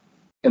today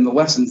and the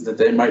lessons that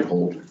they might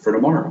hold for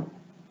tomorrow.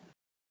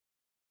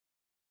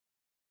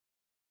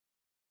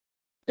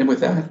 And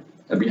with that,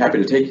 I'd be happy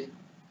to take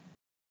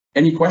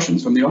any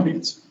questions from the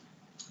audience.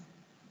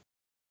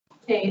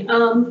 Okay,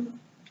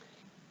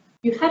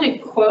 you had a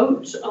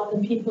quote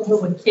on the people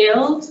who were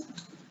killed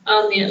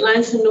on the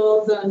Atlanta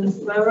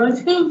Northern Railroad.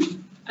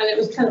 And it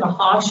was kind of a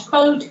harsh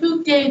quote.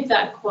 Who gave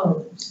that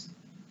quote?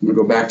 I'm going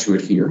to go back to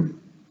it here.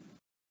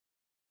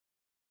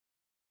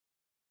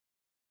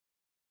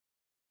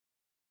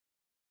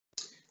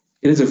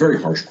 It is a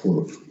very harsh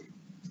quote.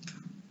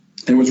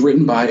 It was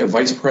written by a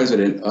vice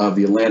president of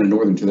the Atlanta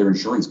Northern to their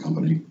insurance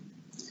company.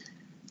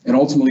 And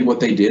ultimately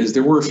what they did is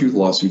there were a few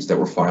lawsuits that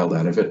were filed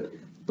out of it.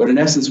 But in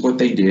essence, what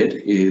they did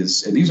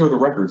is, and these are the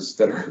records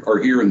that are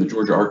here in the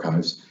Georgia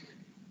archives,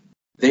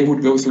 they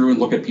would go through and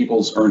look at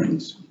people's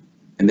earnings.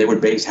 And they would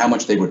base how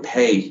much they would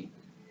pay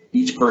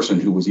each person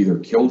who was either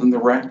killed in the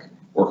wreck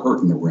or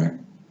hurt in the wreck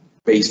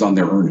based on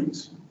their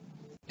earnings.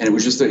 And it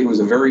was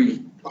a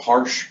very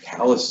harsh,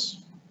 callous,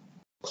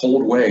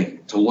 cold way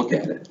to look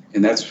at it.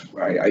 And that's,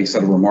 I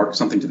said a remark,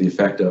 something to the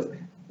effect of,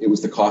 it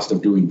was the cost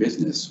of doing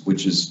business,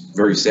 which is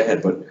very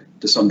sad, but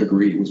to some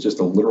degree, it was just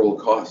a literal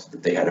cost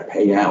that they had to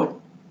pay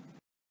out.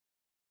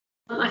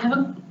 I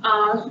have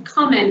a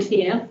comment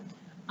here.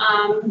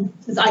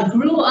 Says, I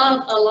grew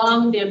up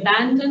along the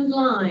abandoned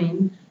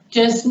line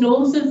just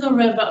north of the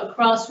river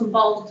across from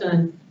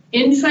Bolton.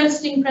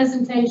 Interesting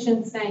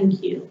presentation,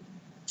 thank you.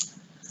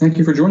 Thank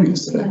you for joining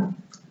us today.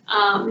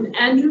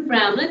 Andrew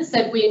Brownlett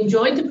said, we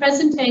enjoyed the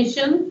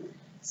presentation.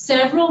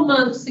 Several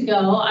months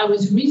ago, I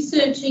was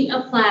researching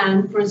a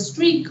plan for a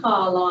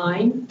streetcar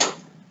line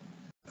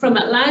from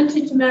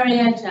Atlanta to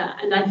Marietta,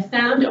 and I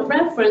found a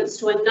reference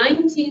to a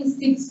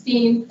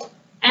 1916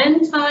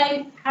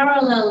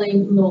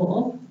 anti-paralleling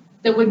law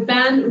that would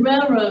ban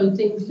railroads,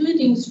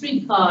 including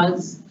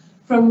streetcars,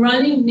 from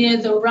running near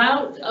the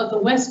route of the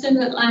Western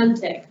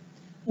Atlantic.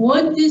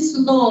 Would this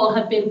law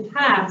have been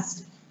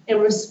passed in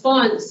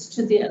response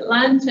to the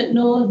Atlanta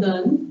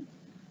Northern?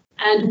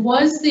 And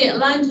was the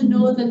Atlanta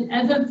Northern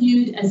ever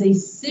viewed as a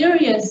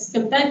serious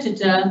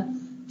competitor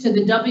to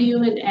the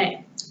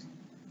W&A?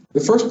 The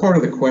first part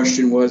of the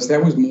question was,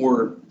 that was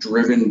more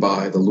driven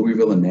by the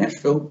Louisville and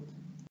Nashville,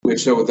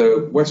 which, so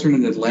the Western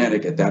and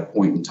Atlantic at that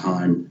point in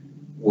time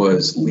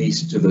was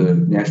leased to the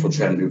Nashville,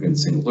 Chattanooga, and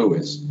St.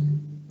 Louis,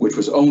 which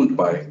was owned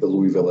by the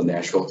Louisville and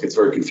Nashville. It's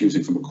very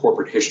confusing from a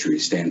corporate history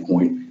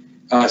standpoint.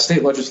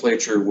 State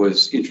legislature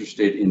was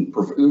interested in,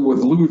 with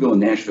Louisville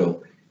and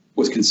Nashville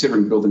was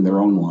considering building their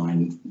own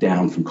line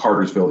down from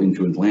Cartersville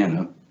into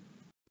Atlanta.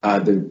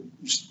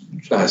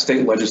 The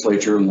state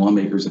legislature and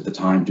lawmakers at the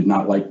time did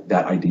not like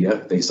that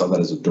idea. They saw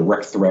that as a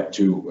direct threat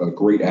to a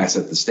great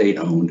asset the state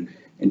owned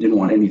and didn't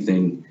want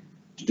anything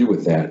to do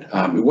with that.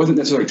 It wasn't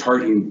necessarily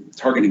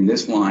targeting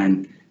this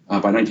line. By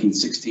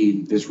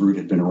 1916, this route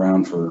had been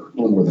around for a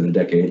little more than a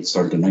decade. It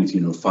started in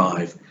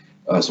 1905,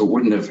 so it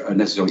wouldn't have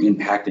necessarily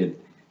impacted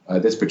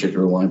this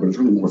particular line, but it was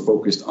really more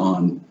focused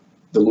on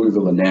the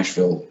Louisville and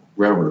Nashville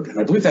Railroad. And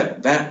I believe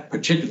that that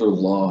particular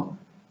law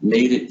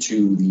made it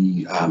to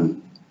the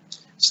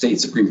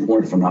state Supreme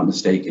Court, if I'm not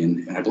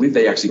mistaken, and I believe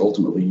they actually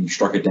ultimately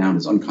struck it down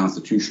as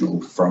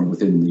unconstitutional from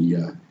within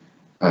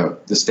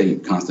the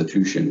state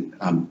constitution.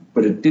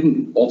 But it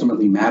didn't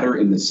ultimately matter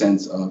in the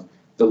sense of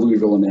the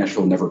Louisville and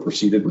Nashville never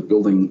proceeded with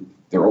building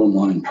their own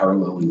line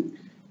paralleling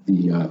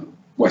the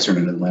Western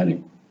and Atlantic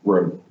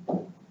Road.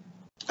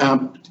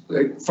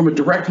 From a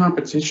direct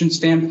competition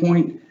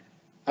standpoint,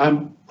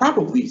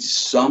 probably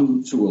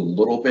some to a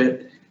little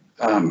bit.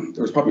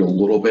 There was probably a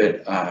little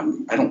bit.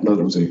 I don't know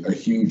there was a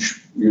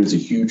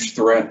huge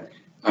threat.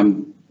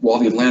 While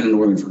the Atlanta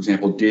Northern, for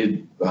example,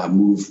 did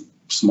move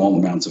small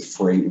amounts of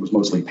freight, it was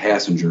mostly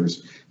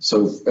passengers.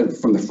 So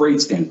from the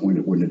freight standpoint,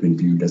 it wouldn't have been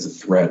viewed as a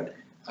threat.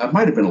 It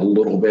might have been a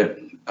little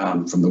bit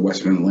from the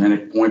Western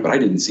Atlantic point, but I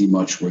didn't see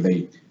much where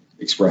they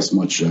expressed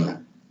much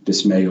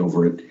dismay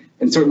over it.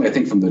 And certainly, I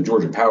think from the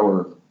Georgia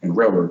Power and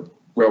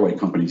Railway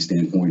Company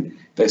standpoint,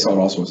 they saw it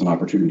also as an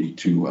opportunity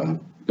to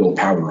build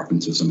power up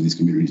into some of these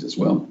communities as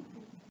well.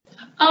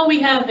 Oh,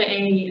 we have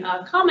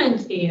a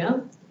comment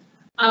here.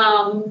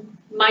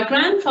 My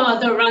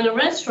grandfather ran a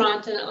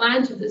restaurant in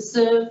Atlanta that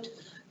served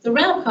the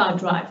railcar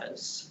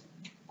drivers.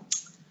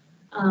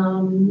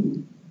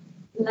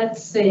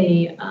 Let's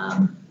see.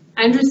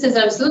 Andrew says,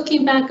 I was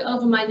looking back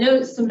over my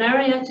notes. The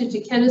Marietta to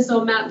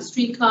Kennesaw Mountain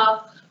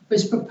streetcar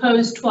was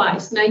proposed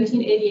twice,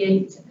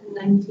 1988 and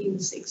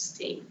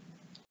 1916.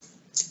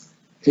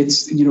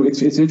 It's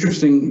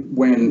interesting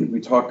when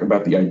we talk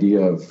about the idea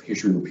of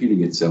history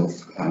repeating itself.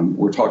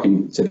 We're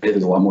talking today,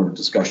 there's a lot more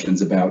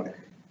discussions about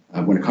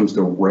when it comes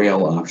to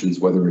rail options,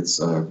 whether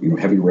it's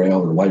heavy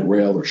rail or light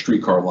rail or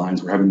streetcar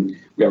lines. We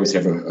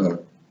obviously have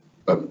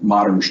a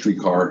modern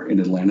streetcar in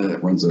Atlanta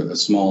that runs a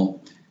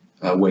small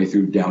way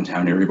through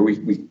downtown area, but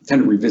we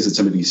tend to revisit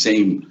some of these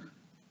same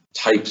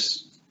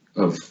types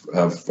of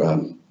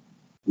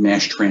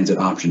mass transit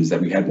options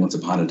that we had once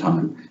upon a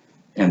time.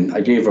 And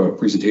I gave a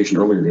presentation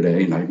earlier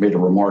today, and I made a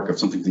remark of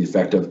something to the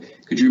effect of,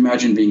 could you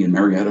imagine being in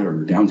Marietta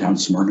or downtown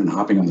Smyrna and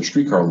hopping on the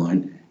streetcar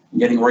line and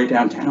getting right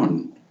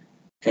downtown?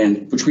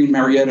 And between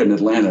Marietta and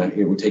Atlanta,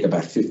 it would take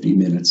about 50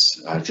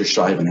 minutes, just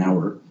shy of an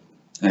hour.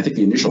 And I think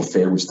the initial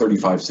fare was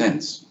 35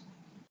 cents.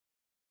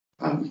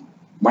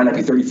 Might not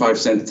be 35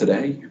 cents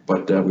today,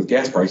 but with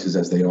gas prices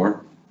as they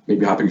are,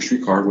 maybe hopping a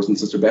streetcar wasn't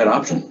such a bad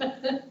option.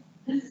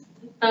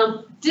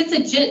 Did the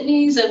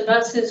jitneys and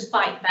buses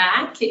fight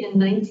back in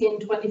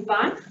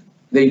 1925?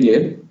 They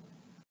did.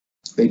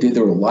 They did.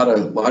 There were a lot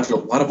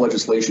of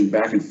legislation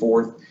back and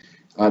forth.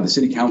 The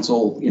city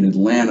council in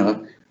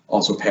Atlanta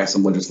also passed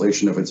some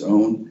legislation of its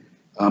own.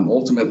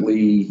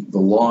 Ultimately, the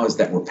laws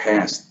that were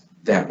passed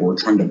that were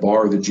trying to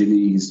bar the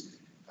jitneys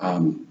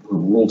were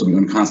ruled to be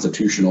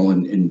unconstitutional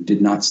and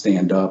did not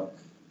stand up.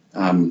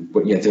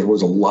 But yet there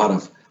was a lot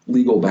of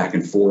legal back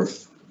and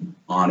forth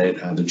on it.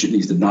 The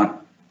jitneys did not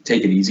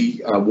take it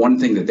easy. One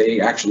thing that they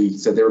actually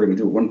said they were going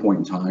to do at one point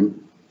in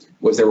time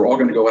was they were all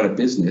going to go out of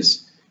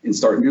business and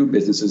start new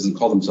businesses and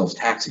call themselves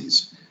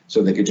taxis,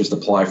 so they could just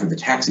apply for the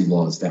taxi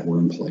laws that were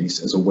in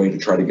place as a way to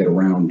try to get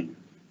around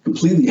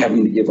completely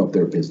having to give up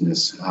their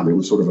business. It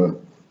was sort of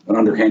an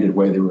underhanded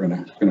way they were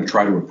going to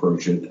try to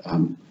approach it.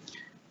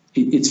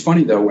 It's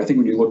funny though, I think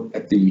when you look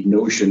at the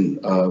notion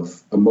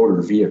of a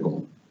motor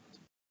vehicle,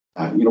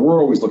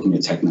 we're always looking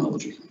at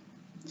technology.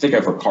 Think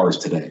of our cars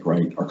today,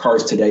 right? Our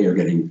cars today are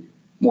getting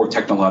more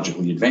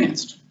technologically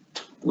advanced.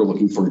 We're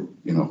looking for,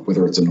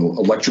 whether it's an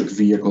electric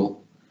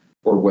vehicle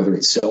or whether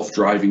it's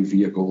self-driving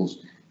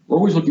vehicles, we're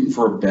always looking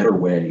for a better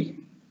way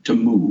to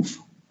move.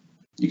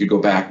 You could go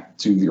back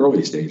to the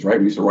earliest days, right?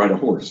 We used to ride a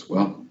horse.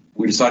 Well,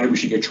 we decided we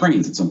should get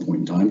trains at some point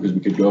in time because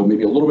we could go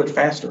maybe a little bit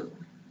faster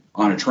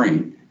on a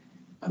train.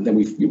 And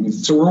then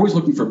so we're always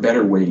looking for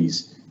better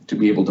ways to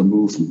be able to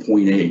move from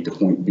point A to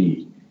point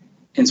B.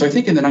 And so I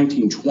think in the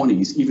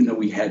 1920s, even though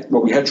we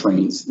had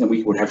trains, then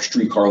we would have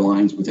streetcar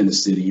lines within the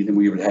city, then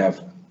we would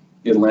have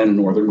the Atlanta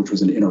Northern, which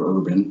was an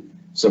interurban.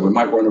 So we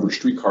might run over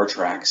streetcar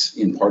tracks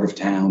in part of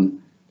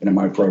town, and it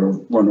might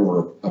run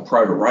over a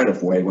private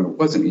right-of-way when it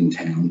wasn't in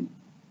town.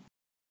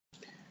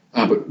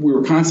 But we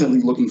were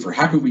constantly looking for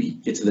how could we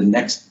get to the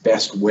next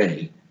best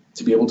way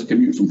to be able to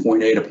commute from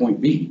point A to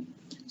point B.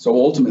 So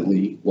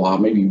ultimately, while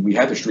maybe we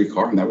had the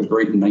streetcar, and that was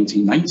great in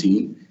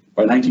 1919,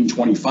 by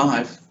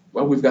 1925,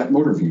 well, we've got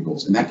motor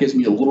vehicles, and that gives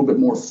me a little bit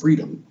more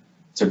freedom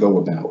to go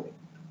about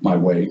my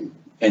way.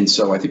 And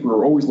so I think we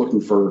were always looking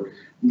for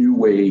new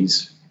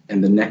ways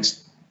and the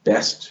next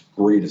best,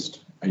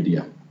 greatest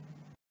idea.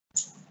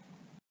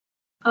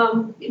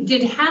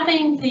 Did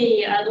having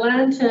the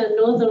Atlanta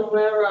Northern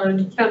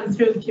Railroad come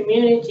through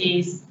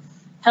communities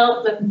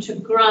help them to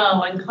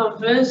grow? And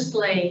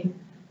conversely,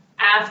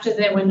 after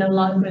they were no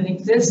longer in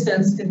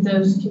existence, did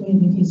those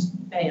communities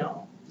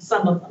fail?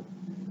 Some of them.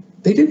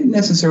 They didn't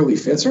necessarily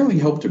fail. It certainly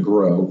helped to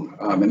grow.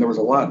 And there was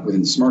a lot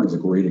within Smyrna is a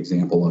great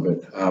example of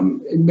it.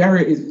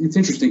 It's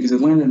interesting because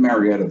Atlanta and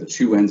Marietta, the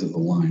two ends of the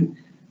line,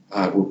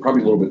 were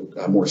probably a little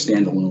bit more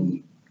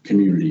standalone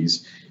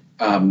communities.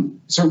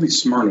 Certainly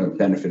Smyrna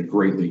benefited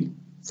greatly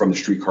from the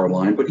streetcar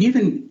line, but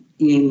even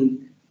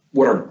in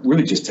what are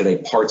really just today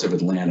parts of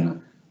Atlanta,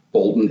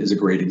 Bolton is a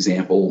great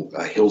example.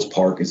 Hills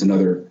Park is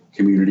another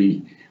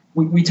community.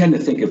 We tend to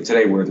think of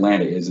today where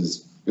Atlanta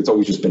is it's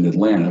always just been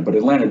Atlanta, but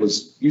Atlanta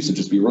used to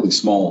just be a really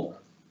small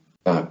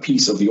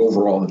piece of the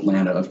overall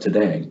Atlanta of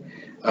today.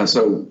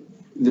 So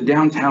the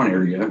downtown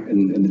area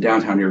and the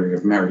downtown area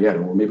of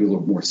Marietta were maybe a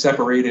little more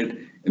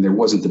separated, and there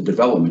wasn't the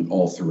development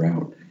all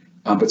throughout.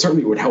 But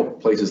certainly it would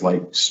help places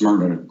like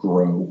Smyrna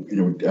grow, and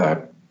it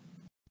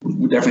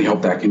would definitely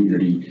help that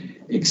community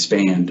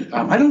expand.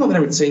 I don't know that I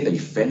would say they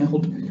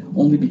failed,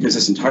 only because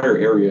this entire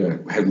area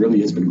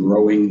has been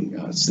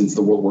growing since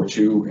the World War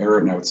II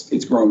era. Now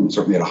it's grown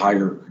certainly at a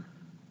higher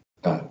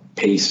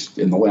pace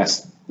in the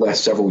last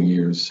several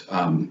years,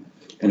 and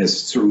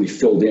has certainly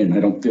filled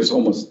in. There's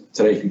almost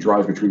today, if you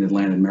drive between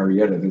Atlanta and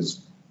Marietta,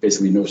 there's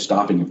basically no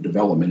stopping of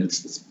development.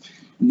 It's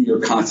near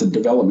constant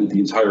development the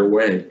entire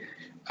way.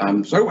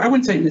 So I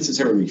wouldn't say it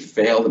necessarily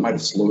failed. It might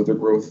have slowed their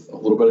growth a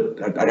little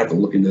bit. I'd have to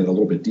look into that a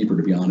little bit deeper,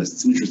 to be honest.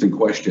 It's an interesting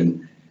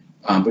question,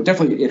 but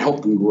definitely it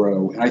helped them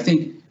grow. And I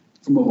think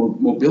from a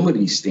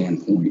mobility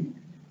standpoint,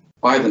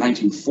 by the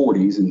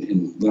 1940s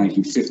and the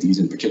 1950s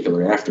in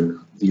particular, after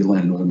the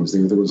Atlanta Northern was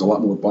there was a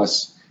lot more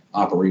bus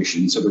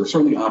operations. So there were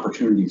certainly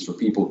opportunities for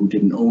people who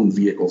didn't own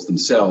vehicles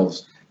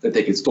themselves that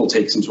they could still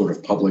take some sort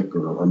of public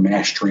or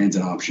mass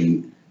transit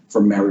option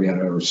from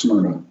Marietta or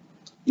Smyrna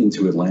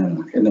into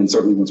Atlanta. And then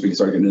certainly once we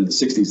started getting into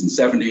the 60s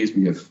and 70s,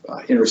 we have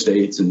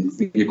interstates and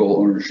vehicle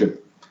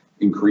ownership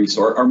increase.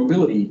 So our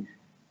mobility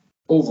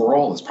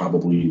overall has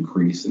probably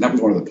increased. And that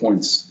was one of the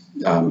points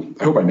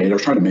I hope I made. I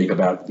was trying to make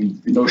about the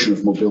notion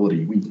of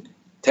mobility. We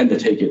tend to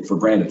take it for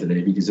granted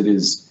today because it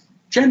is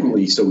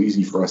generally so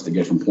easy for us to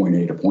get from point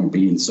A to point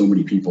B, and so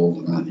many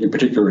people, in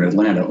particular in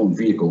Atlanta, own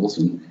vehicles.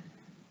 And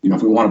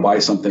if we want to buy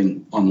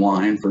something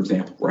online, for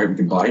example, right, we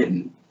can buy it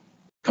and it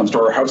comes to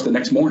our house the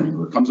next morning,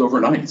 or it comes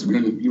overnight. So we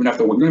don't have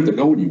to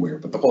go anywhere.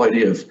 But the whole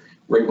idea of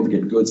we're able to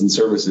get goods and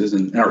services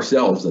and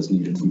ourselves as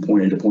needed from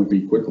point A to point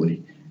B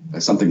quickly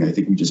is something I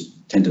think we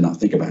just tend to not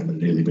think about on a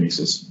daily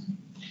basis.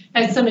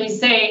 As somebody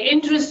say,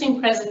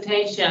 interesting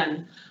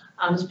presentation.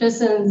 This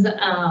person's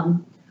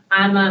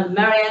I'm a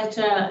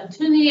Marietta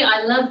attorney.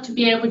 I love to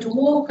be able to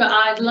walk.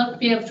 I'd love to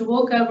be able to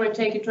walk over and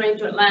take a train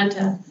to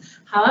Atlanta.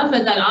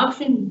 However,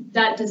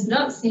 that does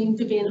not seem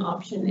to be an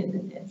option in the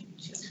near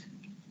future.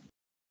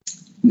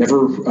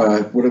 Never,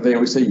 what do they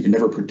always say? You can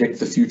never predict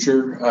the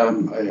future,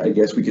 I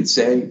guess we could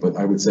say, but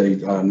I would say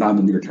not in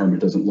the near term. It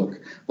doesn't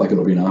look like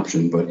it'll be an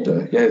option. But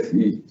yeah, if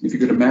you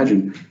could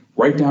imagine,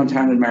 right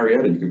downtown in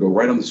Marietta, you could go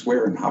right on the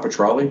square and hop a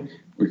trolley,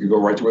 or you could go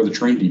right to where the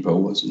train depot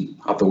was and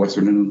hop the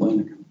Western and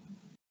Atlantic.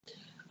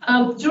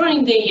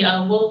 During the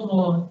World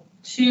War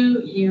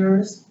II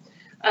years,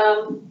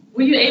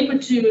 were you able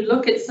to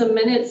look at some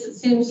minutes? It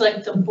seems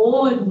like the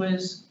board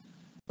was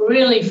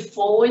really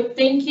forward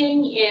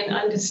thinking in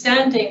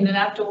understanding that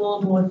after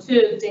World War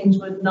II, things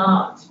would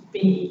not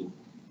be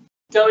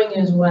going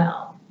as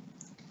well.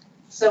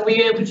 So were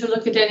you able to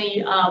look at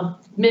any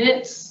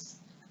minutes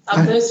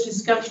of those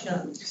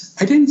discussions?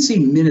 I didn't see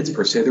minutes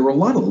per se. There were a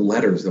lot of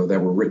letters, though, that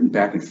were written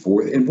back and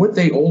forth. And what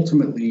they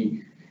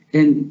ultimately,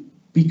 and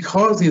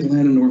because the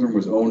Atlanta Northern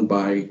was owned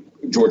by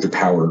Georgia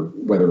Power,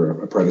 whether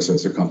a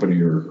predecessor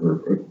company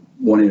or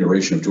one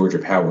iteration of Georgia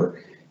Power,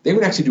 they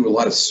would actually do a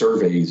lot of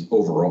surveys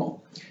overall.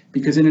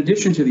 Because in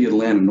addition to the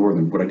Atlanta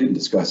Northern, what I didn't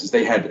discuss is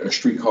they had a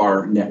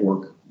streetcar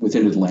network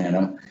within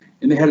Atlanta,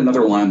 and they had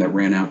another line that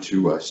ran out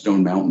to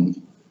Stone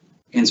Mountain.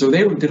 And so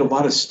they did a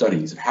lot of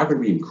studies of how could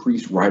we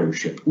increase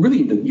ridership. Really,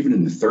 even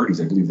in the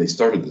 30s, I believe they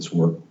started this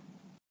work.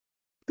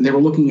 And they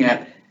were looking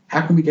at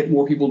how can we get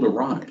more people to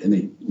ride? And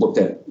they looked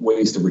at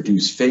ways to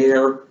reduce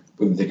fare,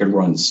 whether they could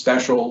run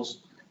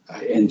specials,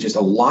 and just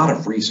a lot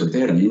of research. They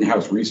had an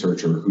in-house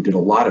researcher who did a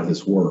lot of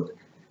this work.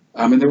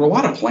 And there were a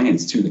lot of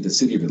plans, too, that the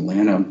city of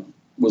Atlanta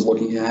was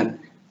looking at,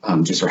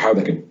 just for how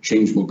they could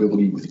change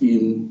mobility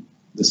within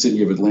the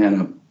city of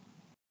Atlanta.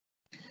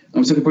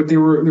 But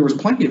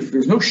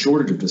there's no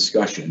shortage of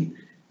discussion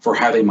for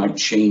how they might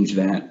change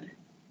that,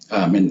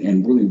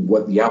 and really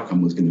what the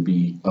outcome was going to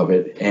be of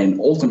it. And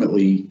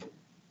ultimately,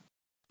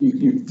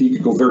 you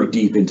could go very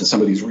deep into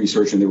some of these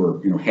research, and there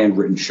were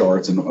handwritten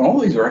charts, and all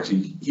these are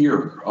actually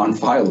here on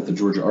file at the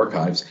Georgia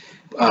Archives.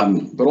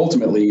 But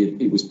ultimately,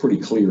 it was pretty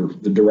clear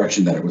the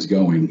direction that it was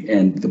going,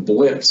 and the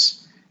blips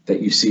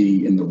that you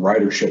see in the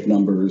ridership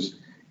numbers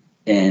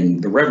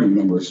and the revenue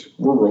numbers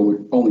were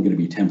only going to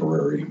be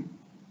temporary.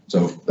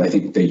 So I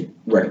think they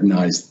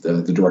recognized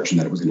the direction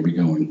that it was going to be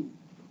going.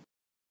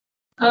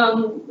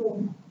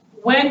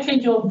 Where can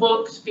your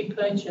books be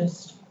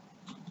purchased?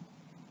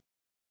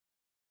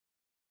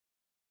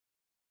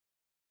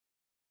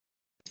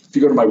 If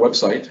you go to my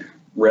website,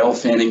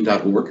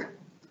 railfanning.org,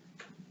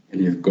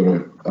 and you go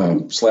to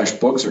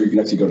 /books, or you can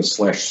actually go to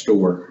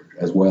 /store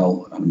as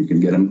well. You can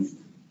get them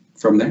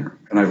from there.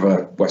 And I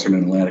have Western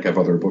and Atlantic. I have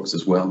other books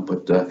as well,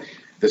 but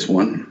this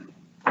one.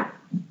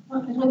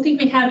 Well, I don't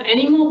think we have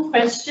any more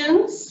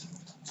questions.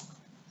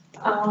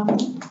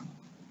 Todd,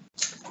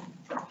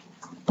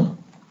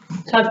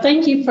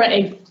 thank you for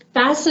a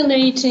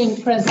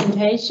fascinating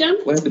presentation.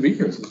 Glad to be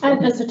here.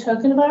 And as a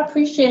token of our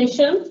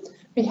appreciation,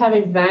 we have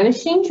a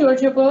Vanishing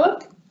Georgia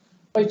book,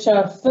 which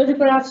are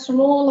photographs from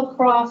all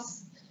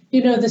across,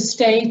 the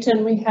state,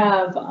 and we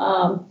have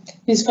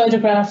these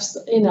photographs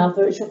in our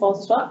virtual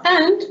vault store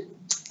and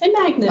a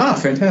magnet. Ah,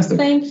 fantastic.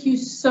 Thank you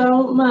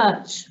so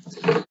much.